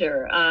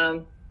exposure.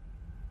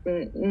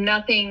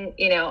 Nothing,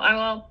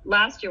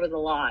 last year was a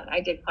lot.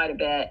 I did quite a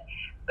bit,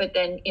 but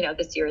then,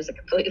 this year is a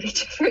completely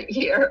different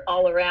year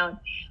all around.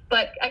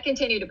 But I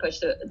continue to push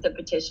the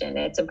petition.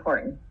 It's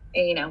important.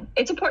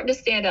 It's important to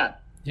stand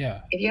up.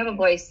 Yeah. If you have a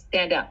voice,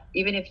 stand up,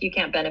 even if you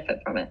can't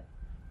benefit from it.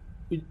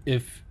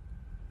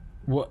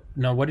 What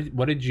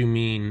did you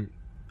mean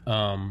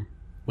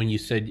when you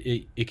said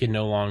it can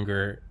no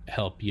longer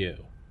help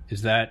you?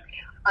 Is that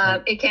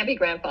it can't be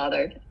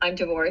grandfathered. I'm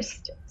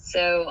divorced,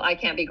 so I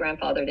can't be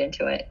grandfathered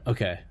into it.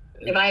 okay?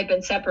 If I had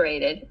been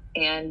separated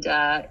and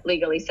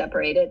legally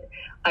separated,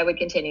 I would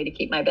continue to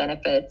keep my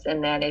benefits,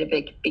 and then if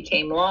it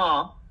became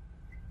law,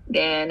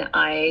 then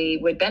I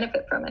would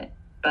benefit from it.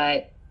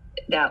 But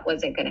that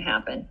wasn't going to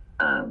happen.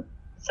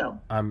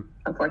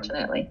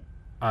 Unfortunately,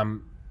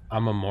 I'm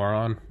a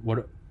moron.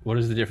 What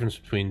is the difference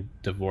between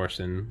divorce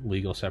and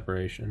legal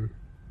separation?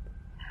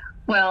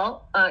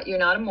 Well, you're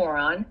not a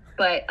moron,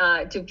 but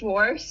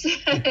divorce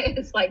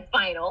is like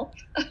final.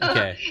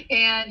 Okay.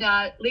 And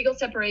legal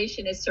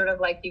separation is sort of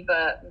like you've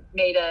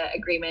made an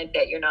agreement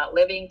that you're not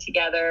living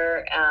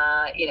together,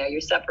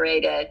 you're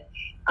separated.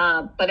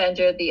 But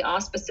under the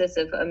auspices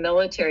of a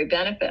military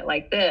benefit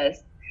like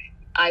this,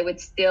 I would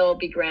still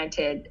be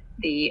granted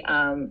the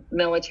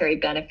military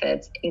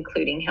benefits,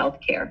 including health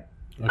care.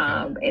 Okay.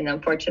 And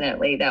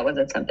unfortunately, that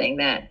wasn't something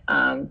that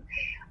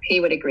he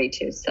would agree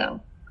to. So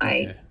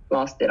I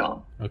lost it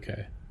all.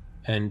 Okay.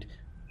 And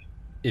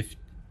if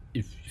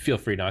feel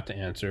free not to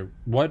answer,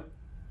 what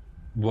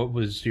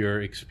was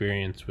your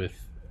experience with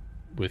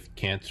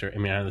cancer? I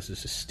mean, I know this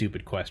is a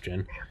stupid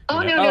question.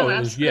 No,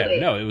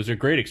 absolutely. It was a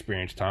great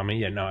experience, Tommy.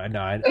 Yeah, no.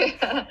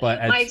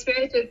 But my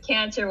experience with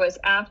cancer was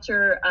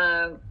after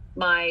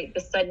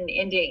the sudden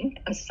ending,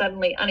 a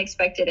suddenly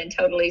unexpected and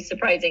totally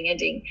surprising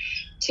ending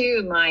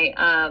to my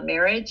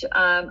marriage.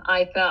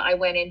 I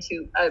went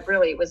into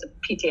it was a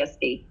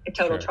PTSD, a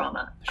total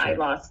trauma. Sure. I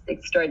lost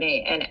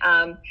extraordinary. And,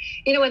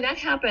 when that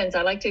happens,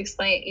 I like to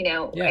explain,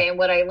 and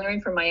what I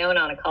learned from my own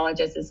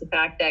oncologist is the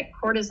fact that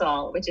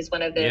cortisol, which is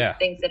one of the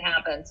things that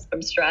happens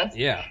from stress,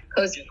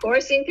 goes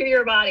coursing through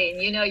your body.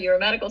 And you're a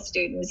medical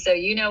student, so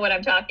you know what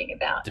I'm talking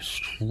about.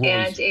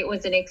 And it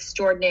was an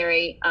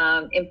extraordinary,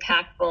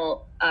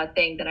 impactful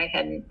thing that I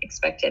hadn't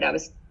expected. I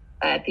was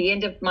at the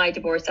end of my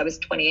divorce. I was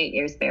 28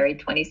 years married,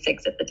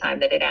 26 at the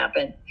time that it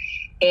happened.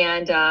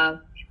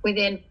 And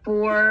within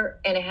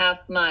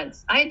 4.5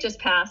 months, I had just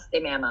passed a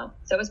mammo.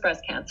 So it was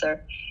breast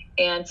cancer.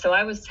 And so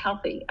I was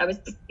healthy. I was,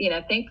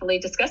 thankfully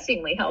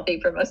disgustingly healthy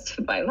for most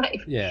of my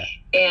life. Yeah.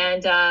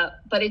 And,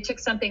 but it took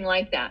something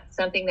like that,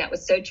 something that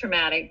was so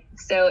traumatic,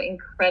 so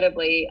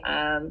incredibly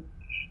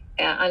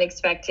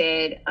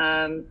unexpected,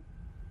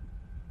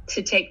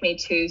 to take me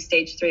to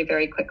stage 3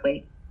 very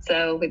quickly.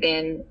 So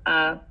within,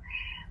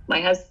 my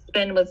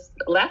husband was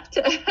left.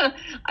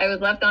 I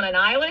was left on an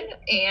island,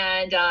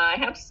 and I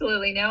have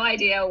absolutely no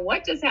idea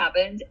what just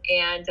happened.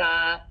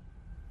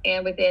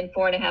 And within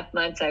 4.5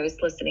 months, I was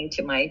listening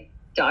to my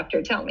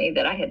doctor tell me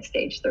that I had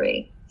stage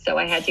 3. So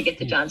I had to get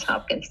to Johns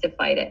Hopkins to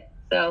fight it.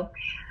 So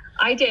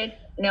I did.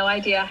 No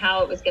idea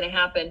how it was going to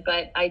happen,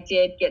 but I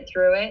did get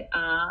through it.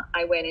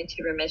 I went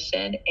into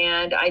remission,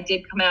 and I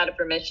did come out of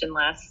remission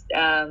last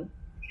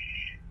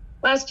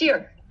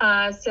year.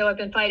 So I've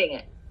been fighting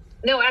it.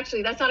 No,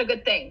 actually, that's not a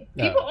good thing.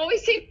 People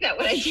always say that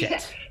when I do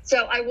that.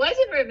 So I was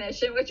in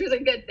remission, which was a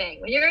good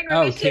thing. When you're in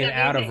remission, came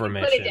out of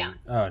remission. Put it down.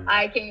 Oh, no.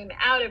 I came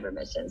out of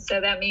remission,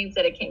 so that means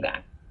that it came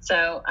back.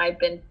 So I've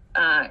been,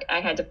 I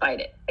had to fight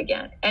it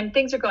again, and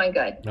things are going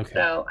good. Okay.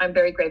 So I'm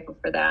very grateful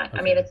for that. Okay.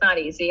 I mean, it's not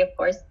easy, of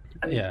course.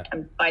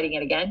 I'm fighting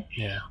it again.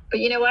 Yeah. But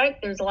you know what?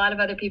 There's a lot of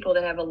other people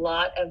that have a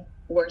lot of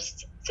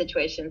worse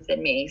situations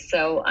than me.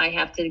 So I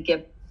have to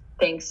give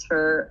thanks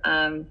for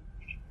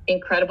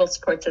incredible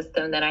support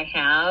system that I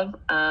have.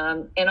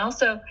 And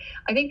also,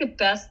 I think the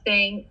best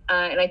thing,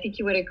 and I think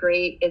you would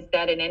agree, is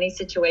that in any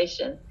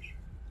situation,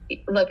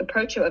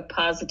 approach it with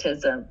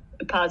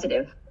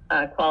positive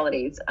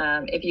qualities.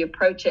 If you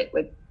approach it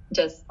with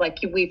just like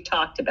we've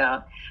talked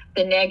about,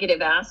 the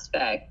negative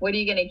aspect, what are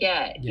you going to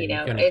get?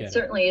 It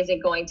certainly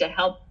isn't going to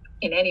help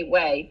in any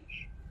way.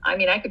 I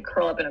mean, I could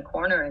curl up in a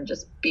corner and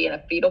just be in a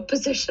fetal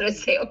position and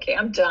say, okay,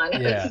 I'm done.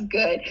 This is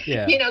good.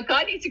 Yeah.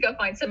 God needs to go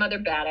find some other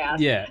badass.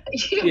 Yeah.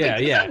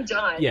 I'm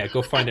done. Yeah.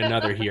 Go find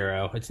another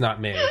hero. It's not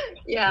me.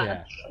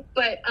 Yeah.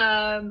 But,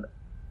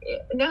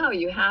 no,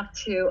 you have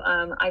to,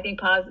 I think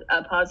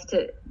a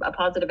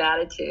positive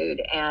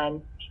attitude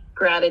and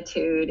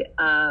gratitude,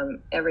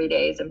 every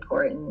day is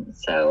important.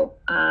 So,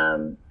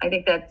 I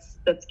think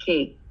that's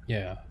key.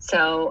 Yeah.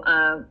 So,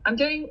 I'm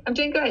doing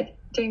good.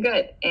 Doing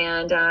good.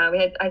 And we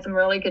had some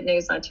really good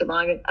news not too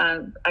long,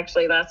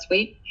 actually last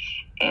week,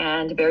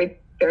 and very,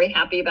 very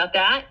happy about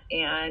that,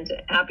 and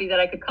happy that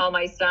I could call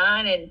my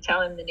son and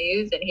tell him the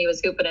news, and he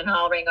was hooping and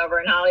hollering over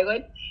in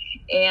Hollywood.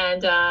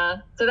 And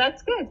so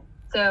that's good.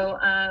 So,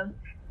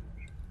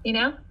 you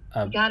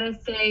gotta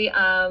say,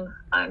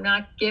 I'm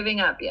not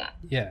giving up yet.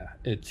 Yeah,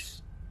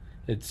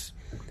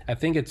 I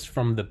think it's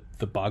from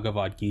the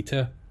Bhagavad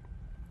Gita,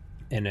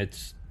 and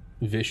it's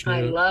Vishnu.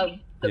 I love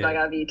the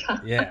Bhagavad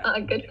Gita. Yeah.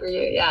 Good for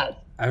you. Yes.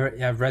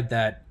 I read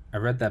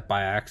that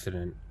by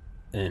accident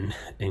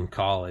in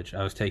college.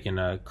 I was taking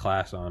a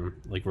class on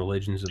like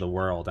religions of the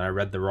world, and I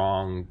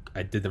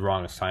did the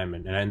wrong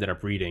assignment, and I ended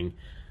up reading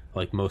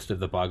like most of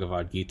the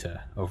Bhagavad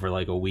Gita over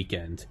like a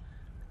weekend,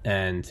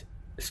 and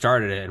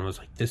started it and was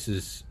like, this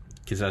is,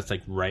 because that's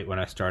like right when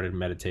I started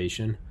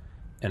meditation,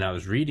 and I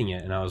was reading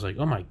it and I was like,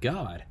 oh my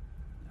God.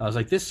 I was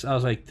like, this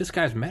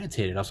guy's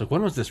meditated. I was like,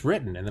 when was this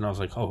written? And then I was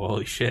like, oh,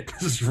 holy shit,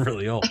 this is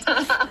really old.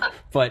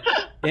 But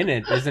in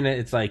it, isn't it?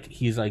 It's like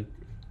he's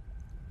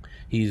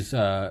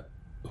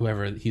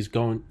whoever, he's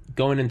going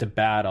into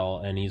battle,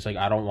 and he's like,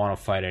 I don't want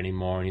to fight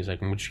anymore. And he's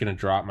like, I'm just gonna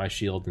drop my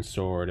shield and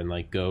sword and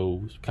like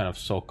go kind of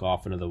sulk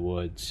off into the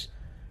woods.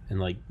 And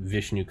like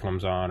Vishnu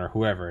comes on, or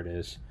whoever it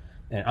is,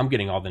 and I'm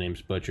getting all the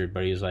names butchered,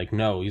 but he's like,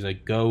 no, he's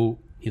like, go,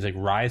 he's like,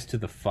 rise to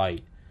the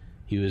fight.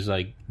 He was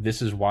like,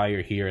 this is why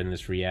you're here in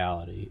this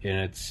reality. And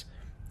it's,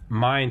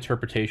 my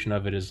interpretation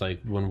of it is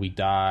like, when we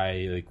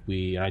die, like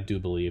and I do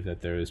believe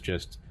that there is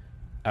just,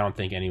 I don't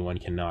think anyone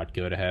cannot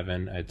go to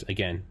heaven. It's,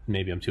 again,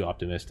 maybe I'm too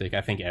optimistic. I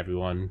think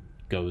everyone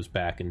goes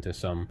back into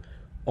some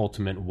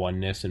ultimate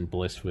oneness and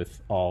bliss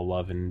with all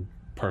love and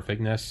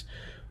perfectness.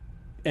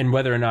 And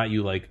whether or not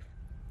you like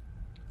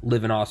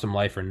live an awesome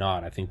life or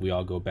not, I think we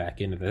all go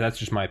back into that. That's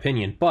just my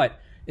opinion. But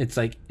it's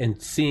like,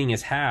 and seeing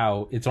is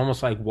how, it's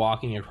almost like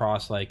walking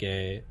across like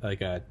a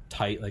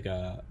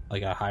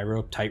high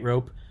rope,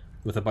 tightrope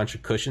with a bunch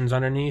of cushions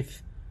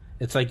underneath.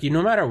 It's like,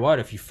 no matter what,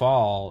 if you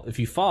fall,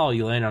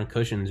 you land on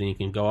cushions and you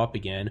can go up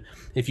again.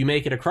 If you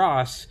make it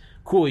across,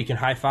 cool, you can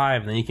high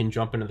five and then you can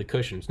jump into the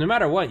cushions. No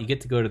matter what, you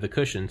get to go to the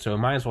cushions. So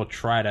might as well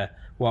try to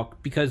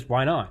walk, because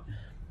why not?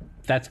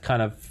 That's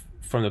kind of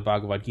from the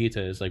Bhagavad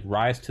Gita, is like,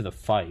 rise to the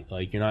fight.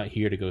 Like, you're not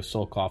here to go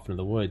sulk off into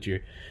the woods.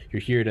 You're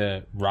here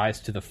to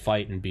rise to the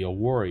fight and be a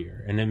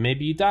warrior. And then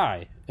maybe you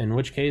die, in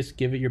which case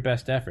give it your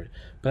best effort.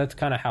 But that's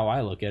kind of how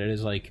I look at it,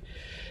 is like,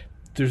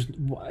 there's,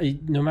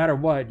 no matter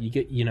what, you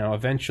get,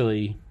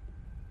 eventually,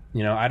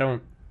 I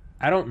don't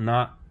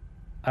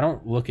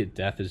look at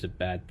death as a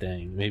bad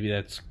thing. Maybe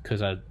that's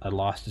because I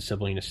lost a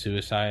sibling to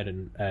suicide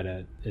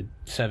at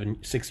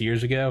 6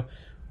 years ago.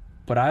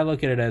 But I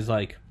look at it as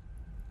like,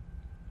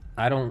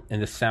 and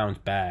this sounds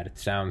bad, it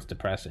sounds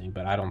depressing,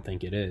 but I don't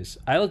think it is.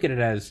 I look at it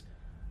as,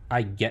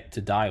 I get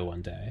to die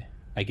one day.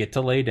 I get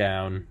to lay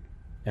down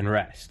and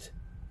rest.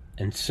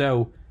 And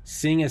so,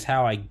 seeing as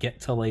how I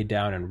get to lay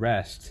down and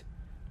rest,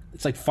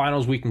 it's like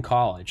finals week in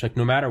college. Like,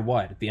 no matter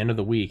what, at the end of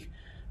the week,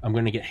 I'm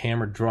going to get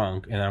hammered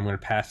drunk, and I'm going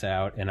to pass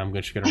out, and I'm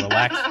just going to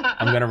relax.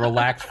 I'm going to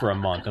relax for a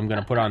month. I'm going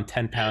to put on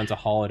 10 pounds of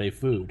holiday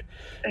food.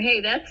 Hey,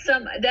 that's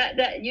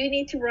that you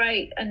need to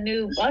write a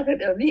new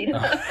Bhagavad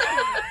Gita.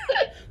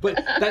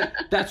 But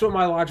that's what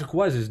my logic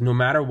was, is no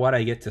matter what,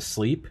 I get to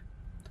sleep.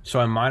 So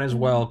I might as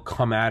well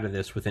come out of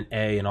this with an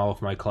A in all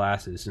of my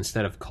classes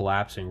instead of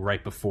collapsing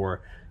right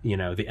before,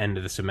 the end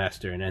of the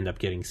semester and end up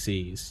getting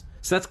C's.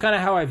 So that's kind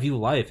of how I view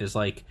life, is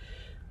like,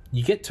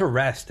 you get to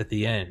rest at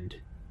the end.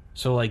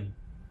 So like,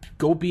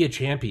 go be a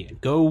champion.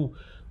 Go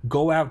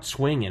out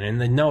swinging.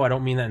 And then, no, I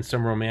don't mean that in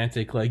some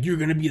romantic, like, you're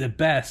going to be the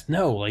best.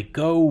 No, like,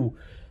 go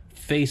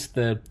face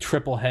the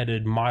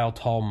triple-headed,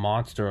 mile-tall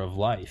monster of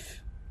life.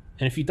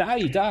 And if you die,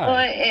 you die. Well,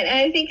 and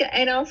I think,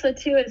 and also,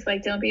 too, it's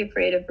like, don't be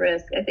afraid of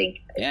risk. I think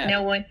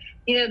no one,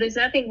 there's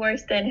nothing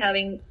worse than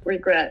having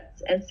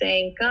regrets and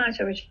saying, gosh,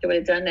 I wish I would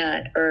have done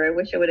that, or I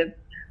wish I would have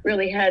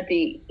really had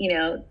the,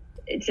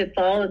 to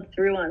follow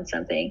through on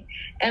something.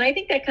 And I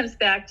think that comes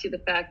back to the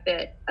fact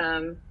that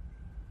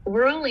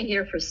we're only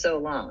here for so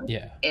long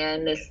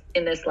in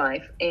this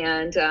life.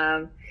 And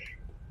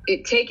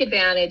take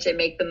advantage and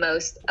make the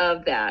most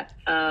of that.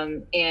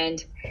 I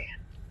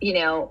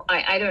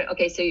don't,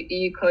 okay, so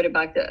you quoted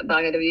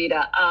Bhagavad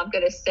Gita. I'm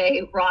going to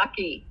say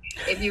Rocky.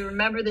 If you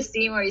remember the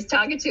scene where he's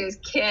talking to his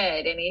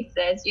kid and he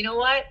says, you know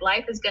what?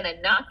 Life is going to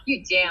knock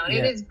you down.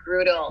 It is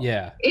brutal.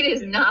 Yeah. It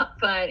is not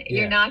fun.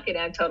 You're not going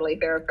to, I'm totally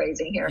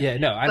paraphrasing here. Yeah,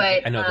 no,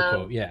 I know the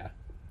quote, yeah.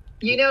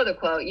 You know the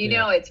quote. You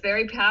know it's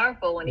very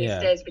powerful when he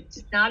says, but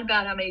it's not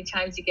about how many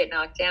times you get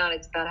knocked down.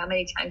 It's about how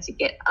many times you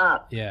get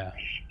up. Yeah.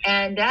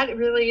 And that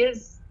really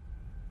is,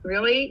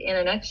 in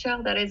a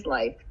nutshell, that is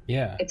life.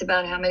 Yeah. It's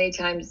about how many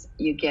times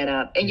you get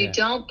up. And you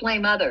don't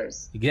blame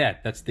others. Yeah,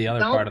 that's the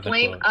other part of the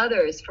quote. Don't blame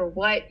others for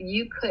what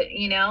you could,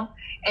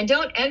 and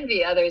don't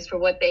envy others for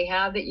what they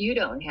have that you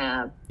don't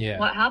have. Yeah.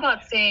 Well, how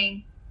about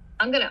saying,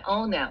 I'm going to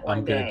own that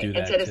one day,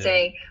 instead of too.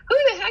 Saying, who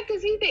the heck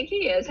does he think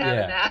he is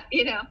having that?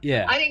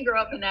 Yeah. I didn't grow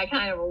up in that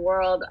kind of a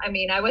world. I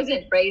mean, I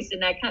wasn't raised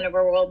in that kind of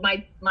a world.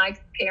 My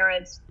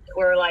parents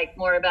were like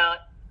more about,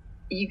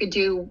 you could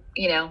do,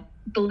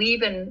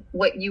 believe in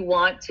what you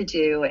want to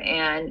do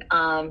and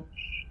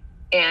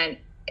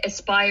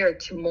aspire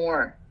to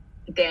more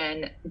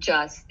than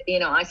just,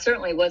 I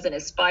certainly wasn't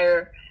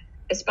aspire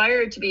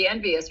to be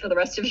envious for the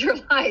rest of your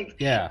life.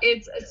 Yeah.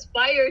 It's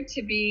aspire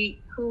to be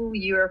who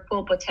your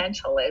full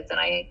potential is. And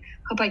I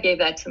hope I gave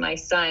that to my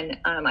son.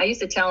 I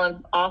used to tell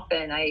him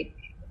often,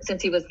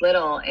 since he was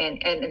little,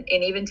 and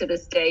even to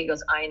this day, he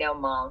goes, I know,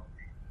 Mom.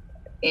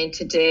 And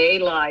today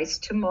lies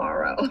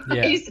tomorrow.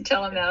 Yeah. I used to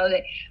tell him that all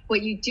day.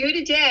 What you do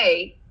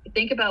today,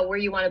 think about where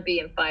you want to be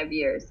in 5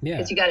 years. Yeah.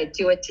 Because you got to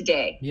do it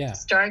today. Yeah.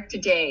 Start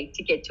today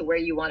to get to where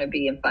you want to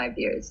be in 5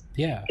 years.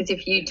 Yeah. Because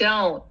if you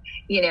don't,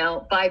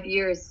 5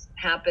 years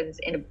happens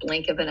in a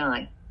blink of an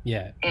eye.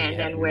 Yeah. And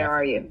then where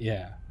are you?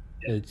 Yeah.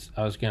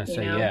 I was gonna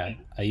say, yeah.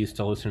 I used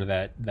to listen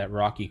to that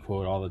Rocky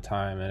quote all the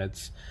time, and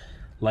it's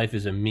life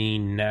is a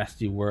mean,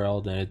 nasty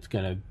world, and it's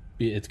gonna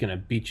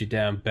beat you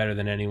down better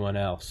than anyone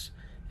else.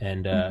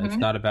 And it's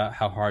not about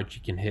how hard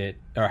you can hit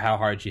or how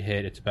hard you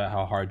hit. It's about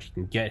how hard you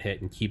can get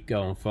hit and keep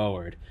going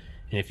forward.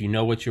 And if you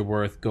know what you're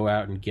worth, go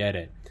out and get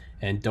it.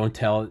 And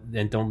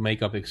don't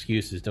make up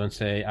excuses. Don't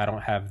say, I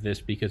don't have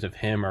this because of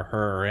him or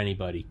her or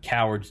anybody.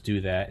 Cowards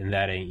do that, and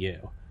that ain't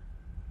you.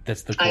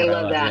 That's the quote I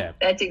love that. Yeah.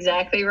 That's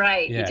exactly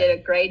right. Yeah. You did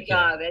a great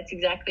job. Yeah. That's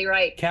exactly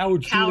right.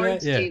 Cowards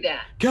do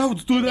that.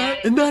 Cowards do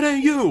that, and that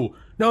ain't you.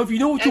 Now, if you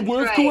know what you're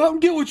worth, go out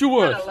and get what you're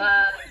worth.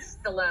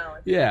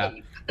 Stallone. Yeah.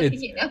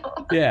 You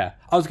know? Yeah.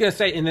 I was going to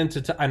say, and then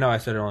I know I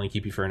said I'd only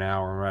keep you for an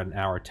hour. We're at an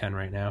hour 10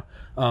 right now.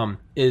 I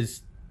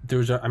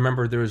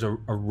remember there was a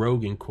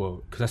Rogan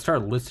quote, because I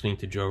started listening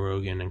to Joe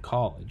Rogan in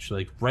college,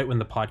 like right when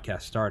the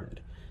podcast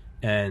started.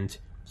 And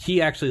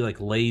he actually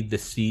like laid the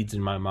seeds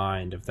in my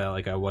mind of that,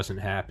 like I wasn't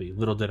happy.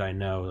 Little did I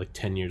know, like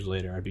 10 years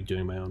later, I'd be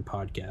doing my own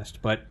podcast.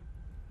 But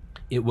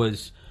it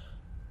was,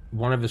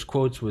 one of his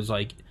quotes was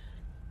like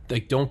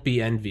don't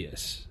be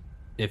envious.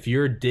 If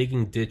you're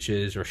digging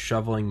ditches or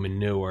shoveling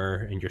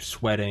manure and you're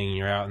sweating and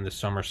you're out in the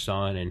summer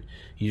sun and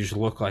you just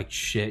look like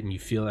shit and you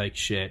feel like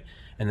shit,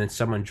 and then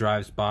someone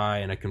drives by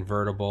in a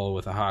convertible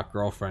with a hot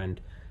girlfriend,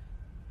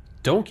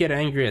 don't get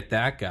angry at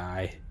that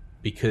guy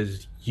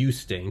because you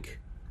stink.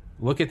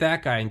 Look at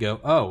that guy and go,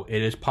 oh,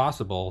 it is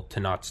possible to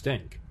not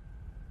stink.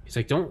 He's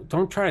like,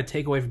 don't try to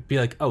take away, be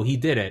like, oh, he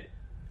did it.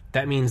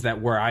 That means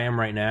that where I am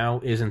right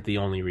now isn't the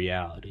only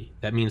reality.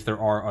 That means there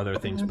are other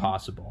things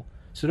possible.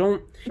 So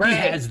don't, he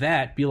has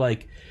that, be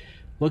like,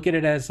 look at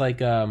it as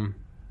like,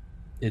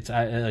 it's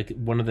like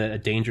one of the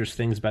dangerous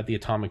things about the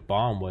atomic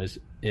bomb was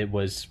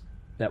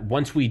that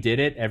once we did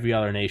it, every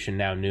other nation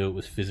now knew it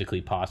was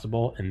physically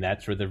possible, and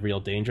that's where the real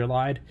danger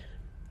lied.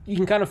 You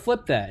can kind of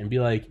flip that and be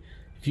like,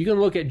 if you can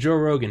look at Joe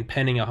Rogan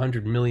penning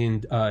 $100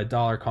 million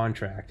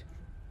contract,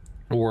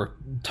 or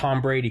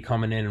Tom Brady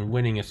coming in and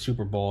winning a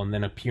Super Bowl and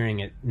then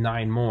appearing at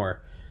 9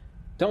 more,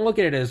 don't look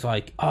at it as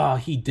like, oh,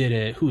 he did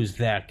it, who's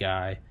that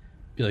guy?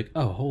 Be like,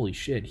 oh, holy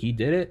shit, he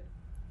did it?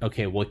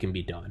 Okay, well, it can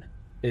be done.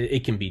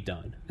 It can be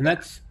done. And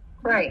that's...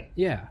 Right.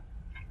 Yeah.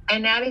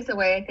 And that is the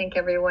way I think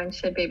everyone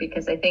should be,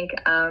 because I think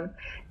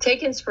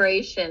take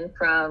inspiration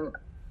from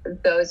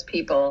those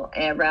people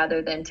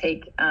rather than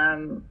take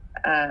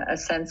a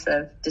sense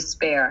of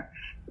despair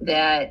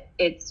that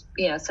it's,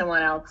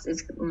 someone else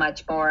is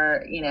much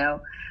more,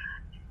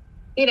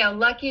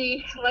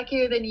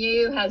 luckier than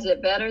you, has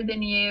it better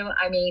than you.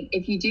 I mean,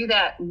 if you do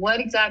that, what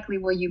exactly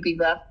will you be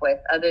left with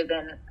other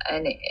than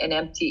an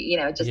empty,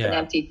 an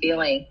empty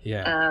feeling?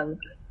 Yeah.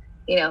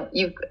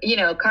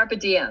 Carpe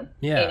diem,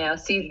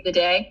 seize the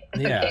day.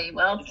 Yeah. Okay,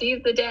 well,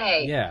 seize the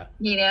day.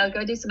 Yeah.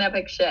 Go do some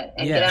epic shit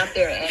and get out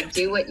there and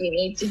do what you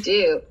need to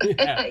do,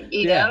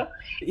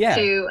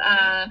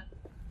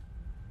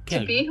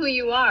 to be who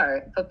you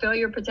are, fulfill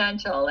your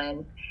potential,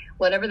 and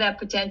whatever that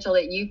potential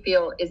that you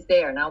feel is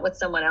there, not what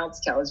someone else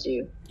tells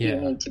you you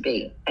need to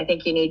be. I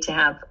think you need to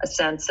have a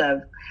sense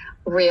of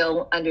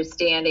real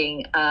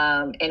understanding,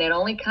 and it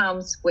only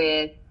comes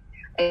with,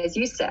 as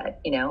you said,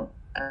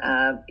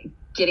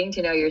 getting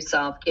to know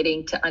yourself,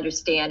 getting to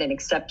understand and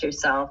accept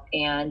yourself.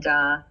 And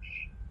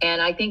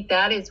I think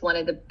that is one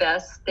of the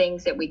best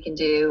things that we can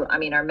do. I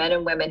mean, our men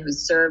and women who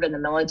serve in the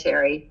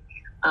military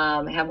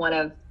have one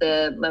of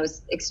the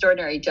most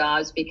extraordinary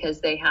jobs,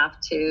 because they have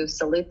to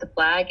salute the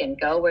flag and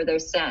go where they're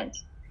sent.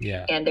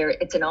 Yeah. And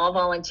it's an all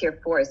volunteer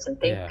force. And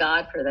thank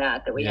God for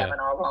that we have an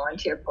all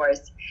volunteer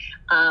force.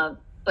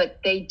 But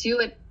they do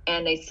it,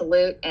 and they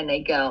salute, and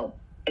they go.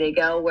 They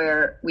go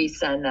where we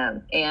send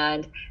them.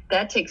 And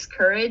that takes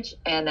courage,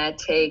 and that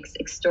takes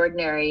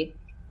extraordinary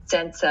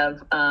sense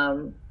of,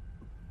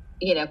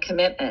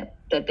 commitment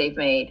that they've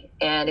made.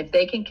 And if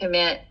they can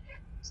commit,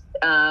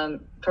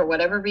 for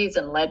whatever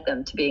reason, led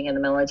them to being in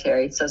the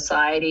military,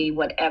 society,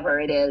 whatever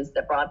it is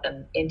that brought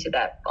them into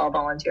that all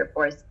volunteer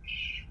force.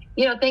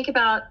 Think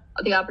about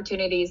the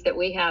opportunities that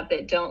we have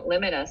that don't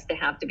limit us to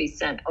have to be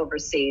sent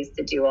overseas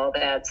to do all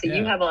that. So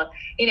you have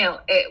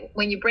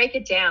when you break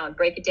it down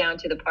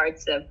to the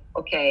parts of,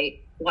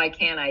 okay, why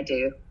can't I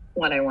do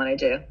what I want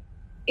to do?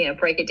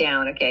 Break it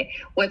down. Okay,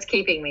 what's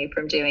keeping me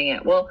from doing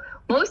it? Well,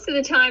 most of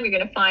the time you're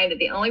going to find that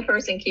the only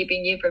person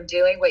keeping you from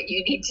doing what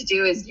you need to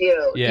do is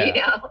you.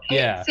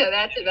 Yeah. So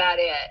that's about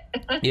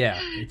it. Yeah.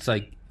 It's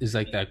like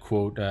that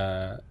quote.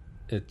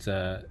 It's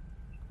the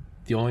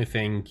only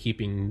thing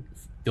keeping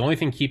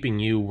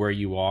you where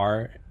you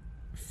are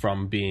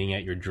from being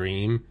at your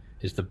dream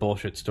is the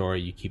bullshit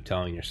story you keep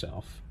telling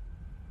yourself.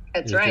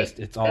 That's right.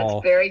 That's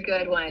a very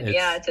good one.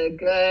 It's a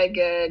good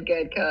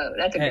quote.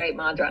 That's a great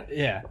mantra.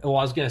 Yeah. Well,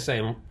 I was going to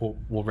say,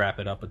 we'll wrap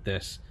it up with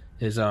this,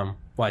 is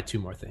two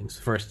more things.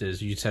 First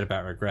is, you said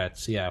about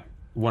regrets. Yeah.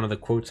 One of the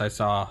quotes I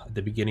saw at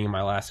the beginning of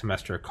my last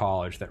semester of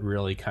college that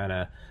really kind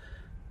of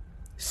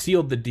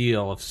sealed the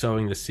deal of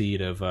sowing the seed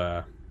of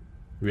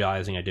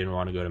realizing I didn't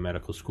want to go to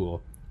medical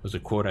school was a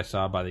quote I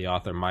saw by the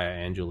author Maya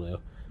Angelou.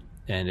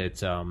 And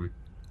it's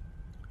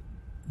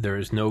there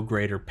is no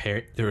greater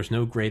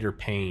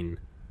pain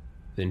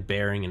than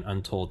bearing an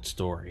untold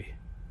story.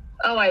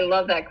 Oh, I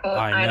love that quote.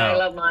 I know. And I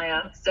love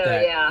Maya. So,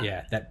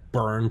 Yeah, that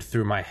burned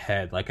through my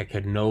head. Like I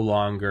could no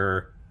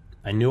longer...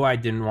 I knew I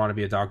didn't want to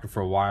be a doctor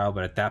for a while,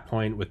 but at that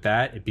point with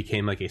that, it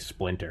became like a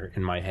splinter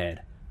in my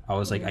head. I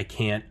was like, I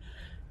can't...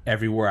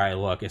 Everywhere I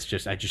look, it's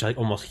just... I just like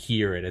almost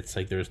hear it. It's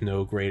like there's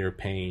no greater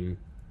pain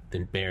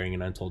than bearing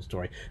an untold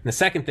story. And the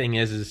second thing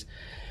is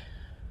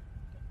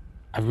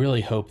I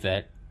really hope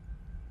that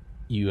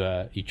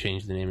you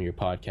change the name of your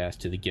podcast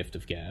to The Gift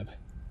of Gab.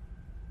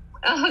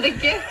 Oh, The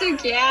Gift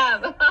of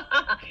Gab.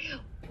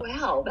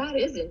 Wow, that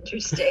is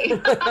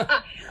interesting.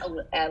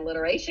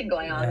 Alliteration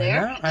going on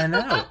there. I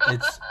know.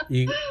 It's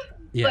you.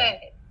 Yeah.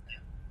 But,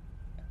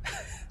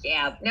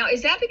 Gab. Now,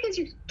 is that because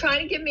you're trying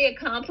to give me a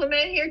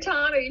compliment here,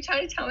 Tom? Are you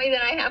trying to tell me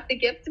that I have the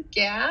gift of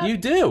gab? You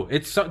do.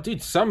 It's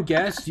some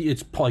guests,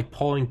 it's like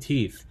pulling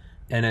teeth,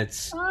 and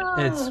it's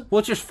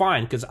just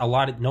fine because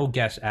no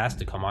guests asked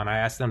to come on. I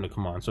asked them to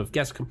come on. So if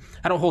guests come,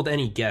 I don't hold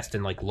any guest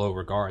in like low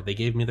regard. They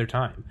gave me their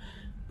time,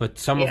 but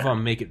some of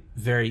them make it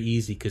very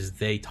easy because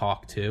they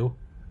talk too,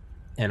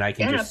 and I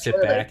can just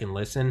sit back and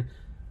listen.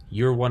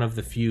 You're one of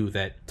the few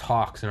that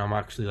talks, and I'm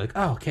actually like,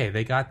 oh, okay,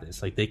 they got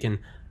this. Like they can.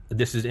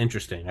 This is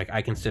interesting. Like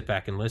I can sit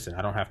back and listen.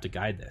 I don't have to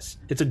guide this.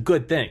 It's a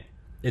good thing.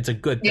 It's a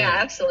good thing. Yeah,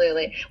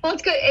 absolutely. Well,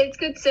 it's good. It's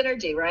good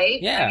synergy,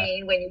 right? Yeah. I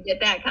mean, when you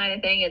get that kind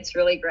of thing, it's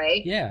really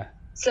great. Yeah.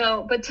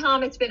 So, but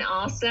Tom, it's been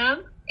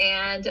awesome.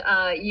 And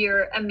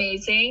you're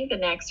amazing. The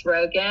next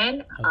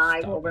Rogan,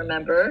 I will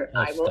remember.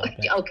 I will.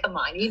 Oh, come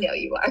on. You know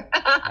you are.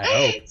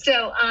 I hope.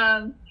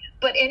 So,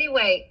 but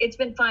anyway, it's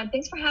been fun.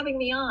 Thanks for having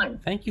me on.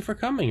 Thank you for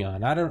coming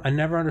on. I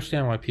never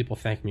understand why people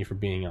thank me for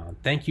being on.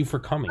 Thank you for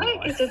coming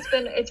on. Because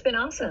it's been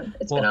awesome.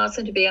 It's been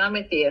awesome to be on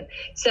with you.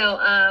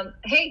 So,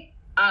 hey,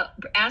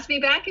 ask me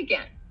back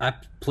again.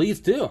 Please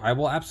do. I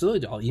will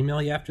absolutely. I'll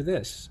email you after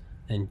this.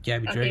 And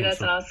Gaby Juergens,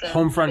 that's awesome.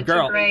 Homefront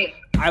Girl. Great.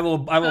 I will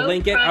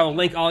link it. I will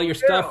link all your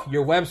stuff,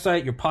 your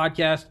website, your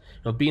podcast.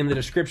 It'll be in the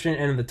description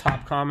and in the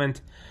top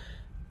comment.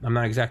 I'm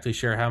not exactly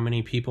sure how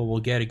many people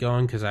will get it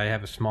going because I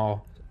have a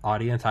small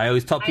audience. I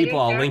always tell people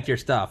I'll link your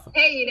stuff.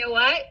 Hey, you know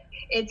what?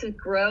 It's a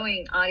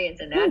growing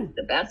audience, and that's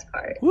the best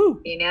part. Woo.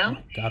 You know?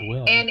 God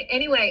will. And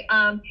anyway,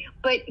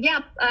 but yeah,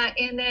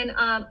 and then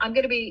I'm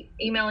going to be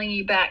emailing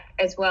you back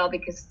as well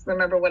because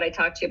remember what I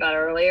talked to you about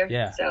earlier?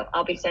 Yeah. So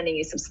I'll be sending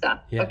you some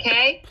stuff. Yeah.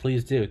 Okay?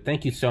 Please do.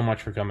 Thank you so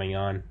much for coming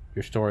on.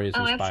 Your story is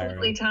inspiring.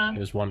 Absolutely, Tom. It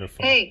was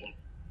wonderful. Hey,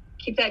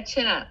 keep that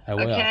chin up. I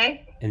will.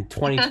 Okay? In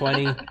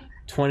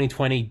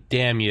 2020,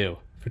 damn you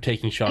for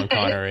taking Sean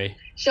Connery.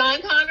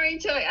 Sean Connery,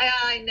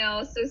 I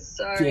know. So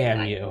sorry.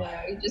 Damn you.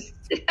 You just.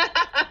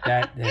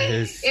 that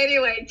is.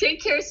 Anyway,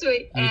 take care,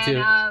 sweet. You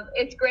too.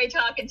 It's great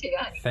talking to you,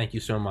 honey. Thank you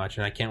so much,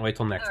 and I can't wait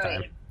till next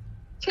time.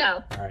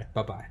 Ciao. All right.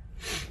 Bye-bye.